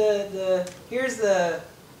that here's the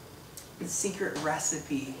secret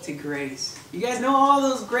recipe to grace. You guys know all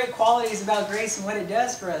those great qualities about grace and what it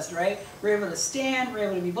does for us, right? We're able to stand, we're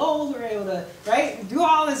able to be bold, we're able to, right, do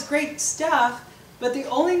all this great stuff. But the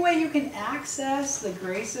only way you can access the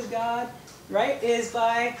grace of God, right, is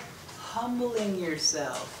by humbling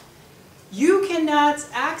yourself. You cannot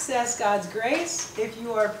access God's grace if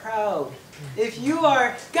you are proud. If you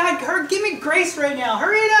are, God, give me grace right now.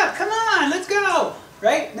 Hurry it up. Come on, let's go.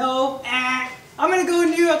 Right? No, I'm going to go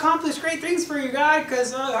and accomplish great things for you, God,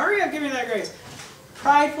 because hurry up, give me that grace.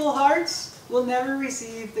 Prideful hearts will never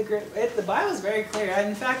receive the grace. The Bible is very clear.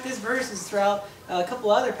 In fact, this verse is throughout a couple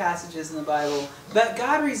other passages in the Bible. But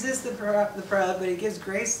God resists the proud, but He gives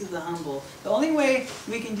grace to the humble. The only way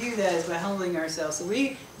we can do that is by humbling ourselves. So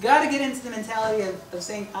we got to get into the mentality of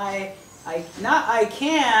saying, not I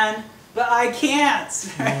can, but I can't.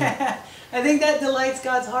 I think that delights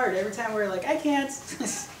God's heart. Every time we're like, I can't,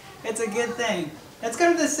 it's a good thing. Let's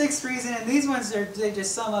go to the sixth reason, and these ones they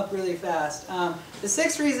just sum up really fast. The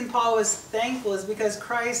sixth reason Paul was thankful is because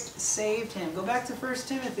Christ saved him. Go back to 1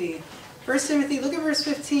 Timothy. 1 Timothy, look at verse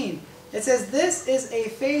 15. It says, this is a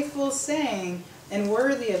faithful saying and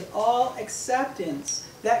worthy of all acceptance,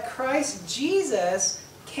 that Christ Jesus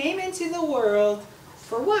came into the world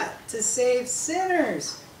for what? To save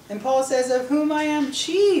sinners. And Paul says, of whom I am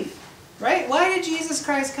chief. Right? Why did Jesus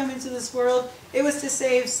Christ come into this world? It was to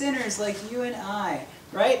save sinners like you and I.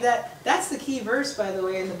 Right? That's the key verse, by the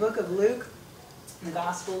way, in the book of Luke, in the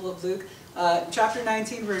Gospel of Luke, chapter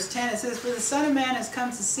 19, verse 10. It says, for the Son of Man has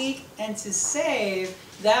come to seek and to save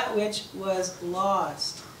that which was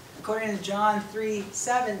lost. According to John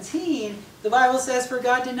 3:17, the Bible says, for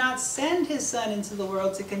God did not send His Son into the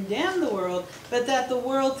world to condemn the world, but that the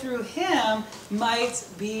world through Him might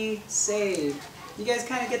be saved. You guys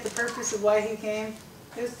kind of get the purpose of why He came?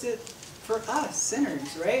 It was for us,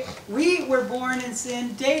 sinners, right? We were born in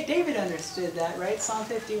sin. David understood that, right? Psalm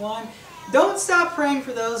 51. Don't stop praying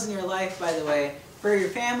for those in your life, by the way. For your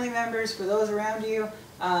family members, for those around you.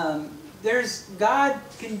 God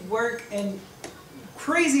can work in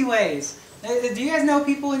crazy ways. Do you guys know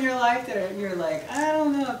people in your life that you're like, I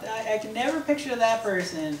don't know, I can never picture that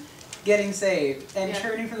person getting saved and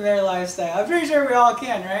turning from their lifestyle. I'm pretty sure we all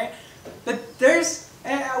can, right? But there's,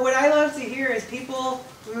 what I love to hear is people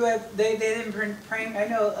who they didn't pray. I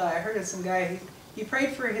know I heard of some guy, he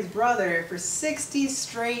prayed for his brother for 60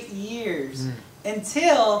 straight years.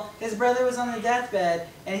 Until his brother was on the deathbed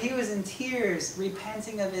and he was in tears,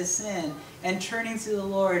 repenting of his sin and turning to the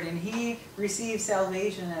Lord, and he received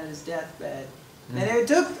salvation at his deathbed. And it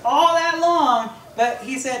took all that long, but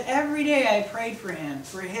he said, every day I prayed for him,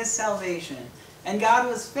 for his salvation. And God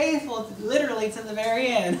was faithful, literally, to the very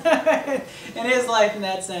end in his life in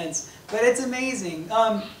that sense. But it's amazing.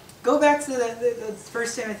 Go back to the 1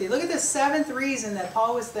 Timothy. Look at the 7th reason that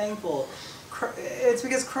Paul was thankful. It's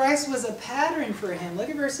because Christ was a pattern for him.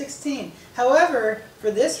 Look at verse 16. However,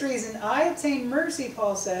 for this reason I obtained mercy,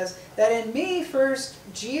 Paul says, that in me first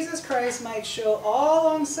Jesus Christ might show all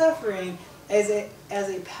long-suffering as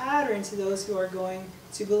a pattern to those who are going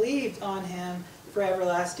to believe on him for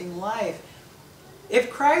everlasting life.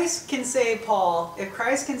 If Christ can save Paul, if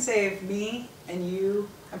Christ can save me and you,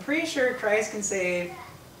 I'm pretty sure Christ can save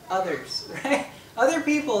others, right? Other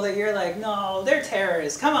people that you're like, no, they're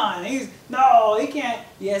terrorists. Come on, no, he can't.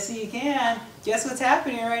 Yes, he can. Guess what's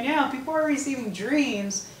happening right now? People are receiving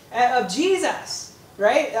dreams of Jesus,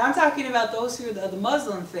 right? I'm talking about those who are the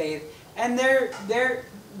Muslim faith, and they're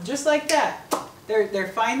just like that. They're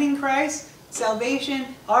finding Christ, salvation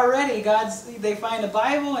already. They find a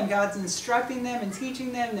Bible, and God's instructing them and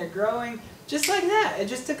teaching them, and they're growing just like that. It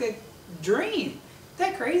just took a dream.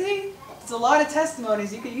 Isn't that crazy? It's a lot of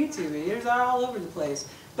testimonies. You can YouTube it. There's all over the place.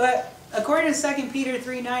 But according to 2 Peter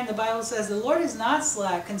 3:9, the Bible says, the Lord is not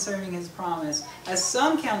slack concerning his promise, as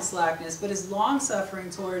some count slackness, but is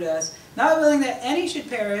long-suffering toward us, not willing that any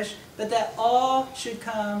should perish, but that all should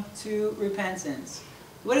come to repentance.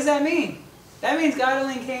 What does that mean? That means God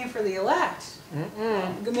only came for the elect.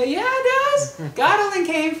 Yeah, it does. God only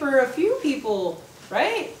came for a few people,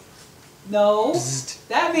 right? No,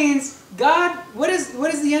 that means God, what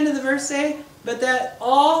does the end of the verse say? But that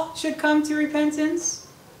all should come to repentance?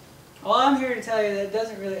 Well, I'm here to tell you that it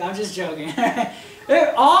doesn't really, I'm just joking.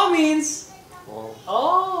 All means,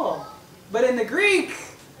 all. But in the Greek,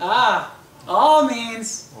 all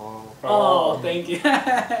means, thank you.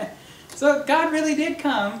 So God really did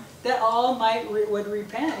come that all would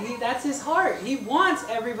repent. That's his heart. He wants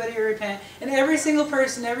everybody to repent. And every single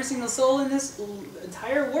person, every single soul in this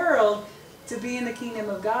entire world to be in the kingdom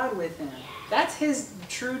of God with him. That's his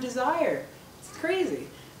true desire. It's crazy.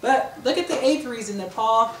 But look at the 8th reason that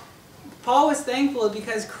Paul was thankful,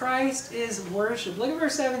 because Christ is worshipped. Look at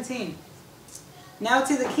verse 17. Now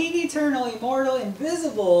to the King eternal, immortal,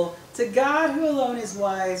 invisible, to God who alone is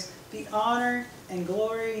wise, be honor and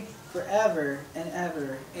glory forever and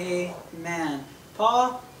ever. Amen.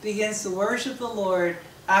 Paul begins to worship the Lord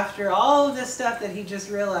after all of this stuff that he just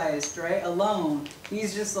realized, right? Alone.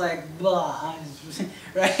 He's just like, blah,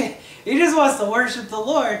 right? He just wants to worship the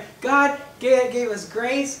Lord. God gave us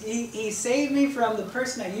grace. He saved me from the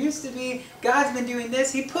person I used to be. God's been doing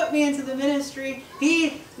this. He put me into the ministry.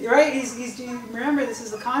 Remember, this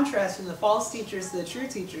is a contrast from the false teachers to the true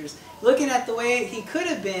teachers. Looking at the way he could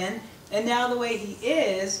have been, and now the way he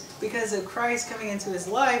is, because of Christ coming into his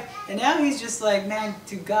life. And now he's just like, man,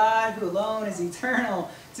 to God who alone is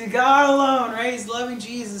eternal. To God alone, right? He's loving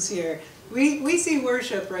Jesus here. We see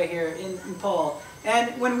worship right here in Paul.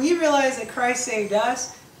 And when we realize that Christ saved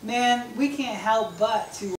us, man, we can't help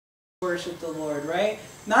but to worship the Lord, right?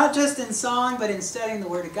 Not just in song, but in studying the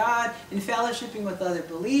Word of God, in fellowshipping with other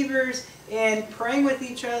believers, in praying with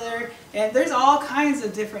each other. And there's all kinds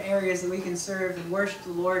of different areas that we can serve and worship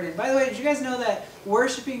the Lord. And by the way, did you guys know that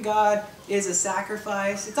worshiping God is a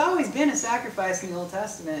sacrifice? It's always been a sacrifice in the Old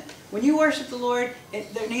Testament. When you worship the Lord,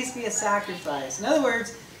 there needs to be a sacrifice. In other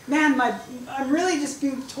words, man, I'm really just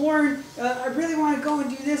being torn. I really want to go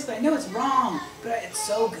and do this, but I know it's wrong. But it's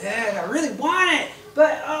so good. I really want it.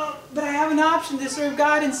 But I have an option to serve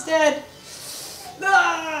God instead.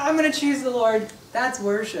 I'm going to choose the Lord. That's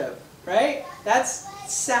worship, right? That's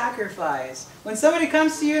sacrifice. When somebody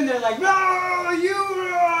comes to you and they're like, no,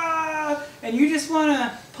 and you just want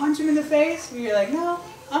to punch them in the face, and you're like, no,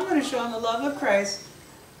 I'm going to show them the love of Christ.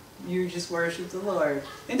 You just worship the Lord.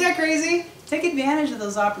 Isn't that crazy? Take advantage of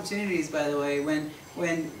those opportunities, by the way, when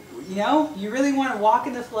you really want to walk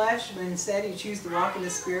in the flesh, but instead you choose to walk in the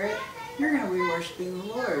Spirit. You're going to be worshiping the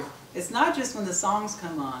Lord. It's not just when the songs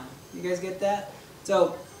come on. You guys get that?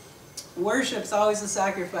 So, worship's always a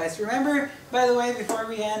sacrifice. Remember, by the way, before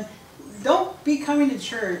we end, don't be coming to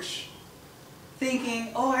church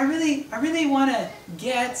thinking, oh, I really want to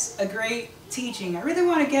get a great teaching. I really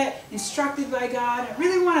want to get instructed by God. I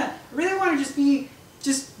really want to just be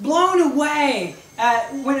blown away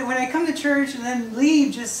when I come to church and then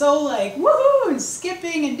leave just so like woohoo and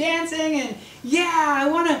skipping and dancing and yeah, I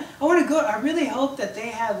want to go. I really hope that they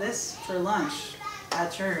have this for lunch.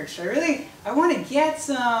 at church. I want to get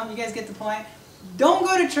some. You guys get the point? Don't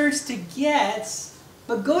go to church to get,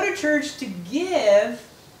 but go to church to give.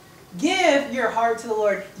 Give your heart to the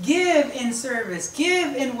Lord. Give in service.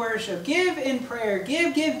 Give in worship. Give in prayer.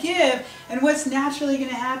 Give. And what's naturally going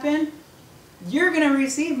to happen? You're going to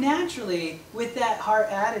receive naturally with that heart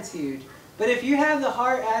attitude. But if you have the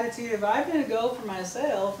heart attitude of, I'm going to go for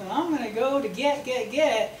myself, and I'm going to go to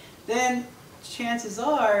get, then chances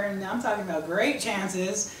are, and I'm talking about great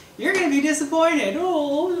chances, you're going to be disappointed.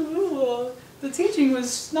 Oh, the teaching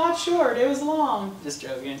was not short, it was long. Just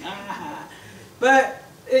joking. But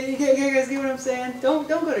you guys get what I'm saying? Don't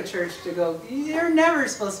go to church to go. You're never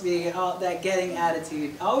supposed to be all that getting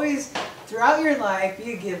attitude. Always, throughout your life,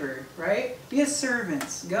 be a giver, right? Be a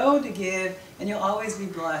servant. Go to give, and you'll always be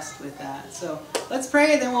blessed with that. So let's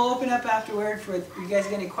pray, and then we'll open up afterward for you guys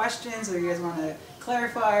got any questions, or you guys want to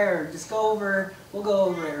clarify, or just go over. We'll go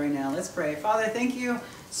over it right now. Let's pray. Father, thank you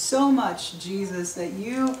so much, Jesus, that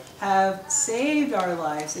you have saved our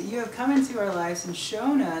lives, that you have come into our lives and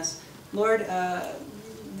shown us, Lord,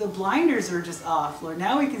 the blinders are just off, Lord.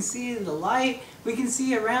 Now we can see the light, we can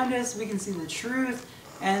see around us, we can see the truth,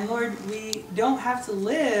 and Lord, we don't have to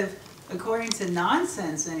live according to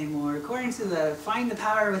nonsense anymore, according to the find the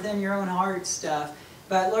power within your own heart stuff.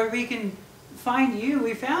 But Lord, we can find you,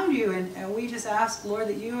 we found you, and we just ask, Lord,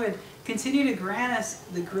 that you would continue to grant us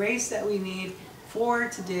the grace that we need for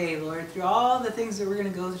today, Lord, through all the things that we're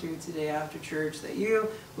going to go through today after church, that you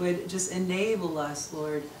would just enable us,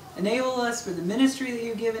 Lord. Enable us for the ministry that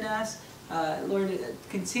you've given us. Lord,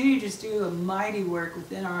 continue to just do a mighty work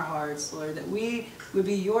within our hearts, Lord, that we would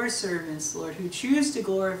be your servants, Lord, who choose to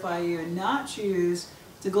glorify you and not choose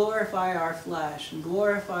to glorify our flesh and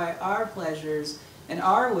glorify our pleasures and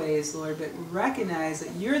our ways, Lord, but recognize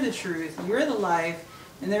that you're the truth, you're the life,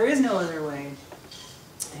 and there is no other way.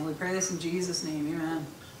 And we pray this in Jesus' name. Amen.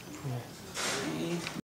 Amen.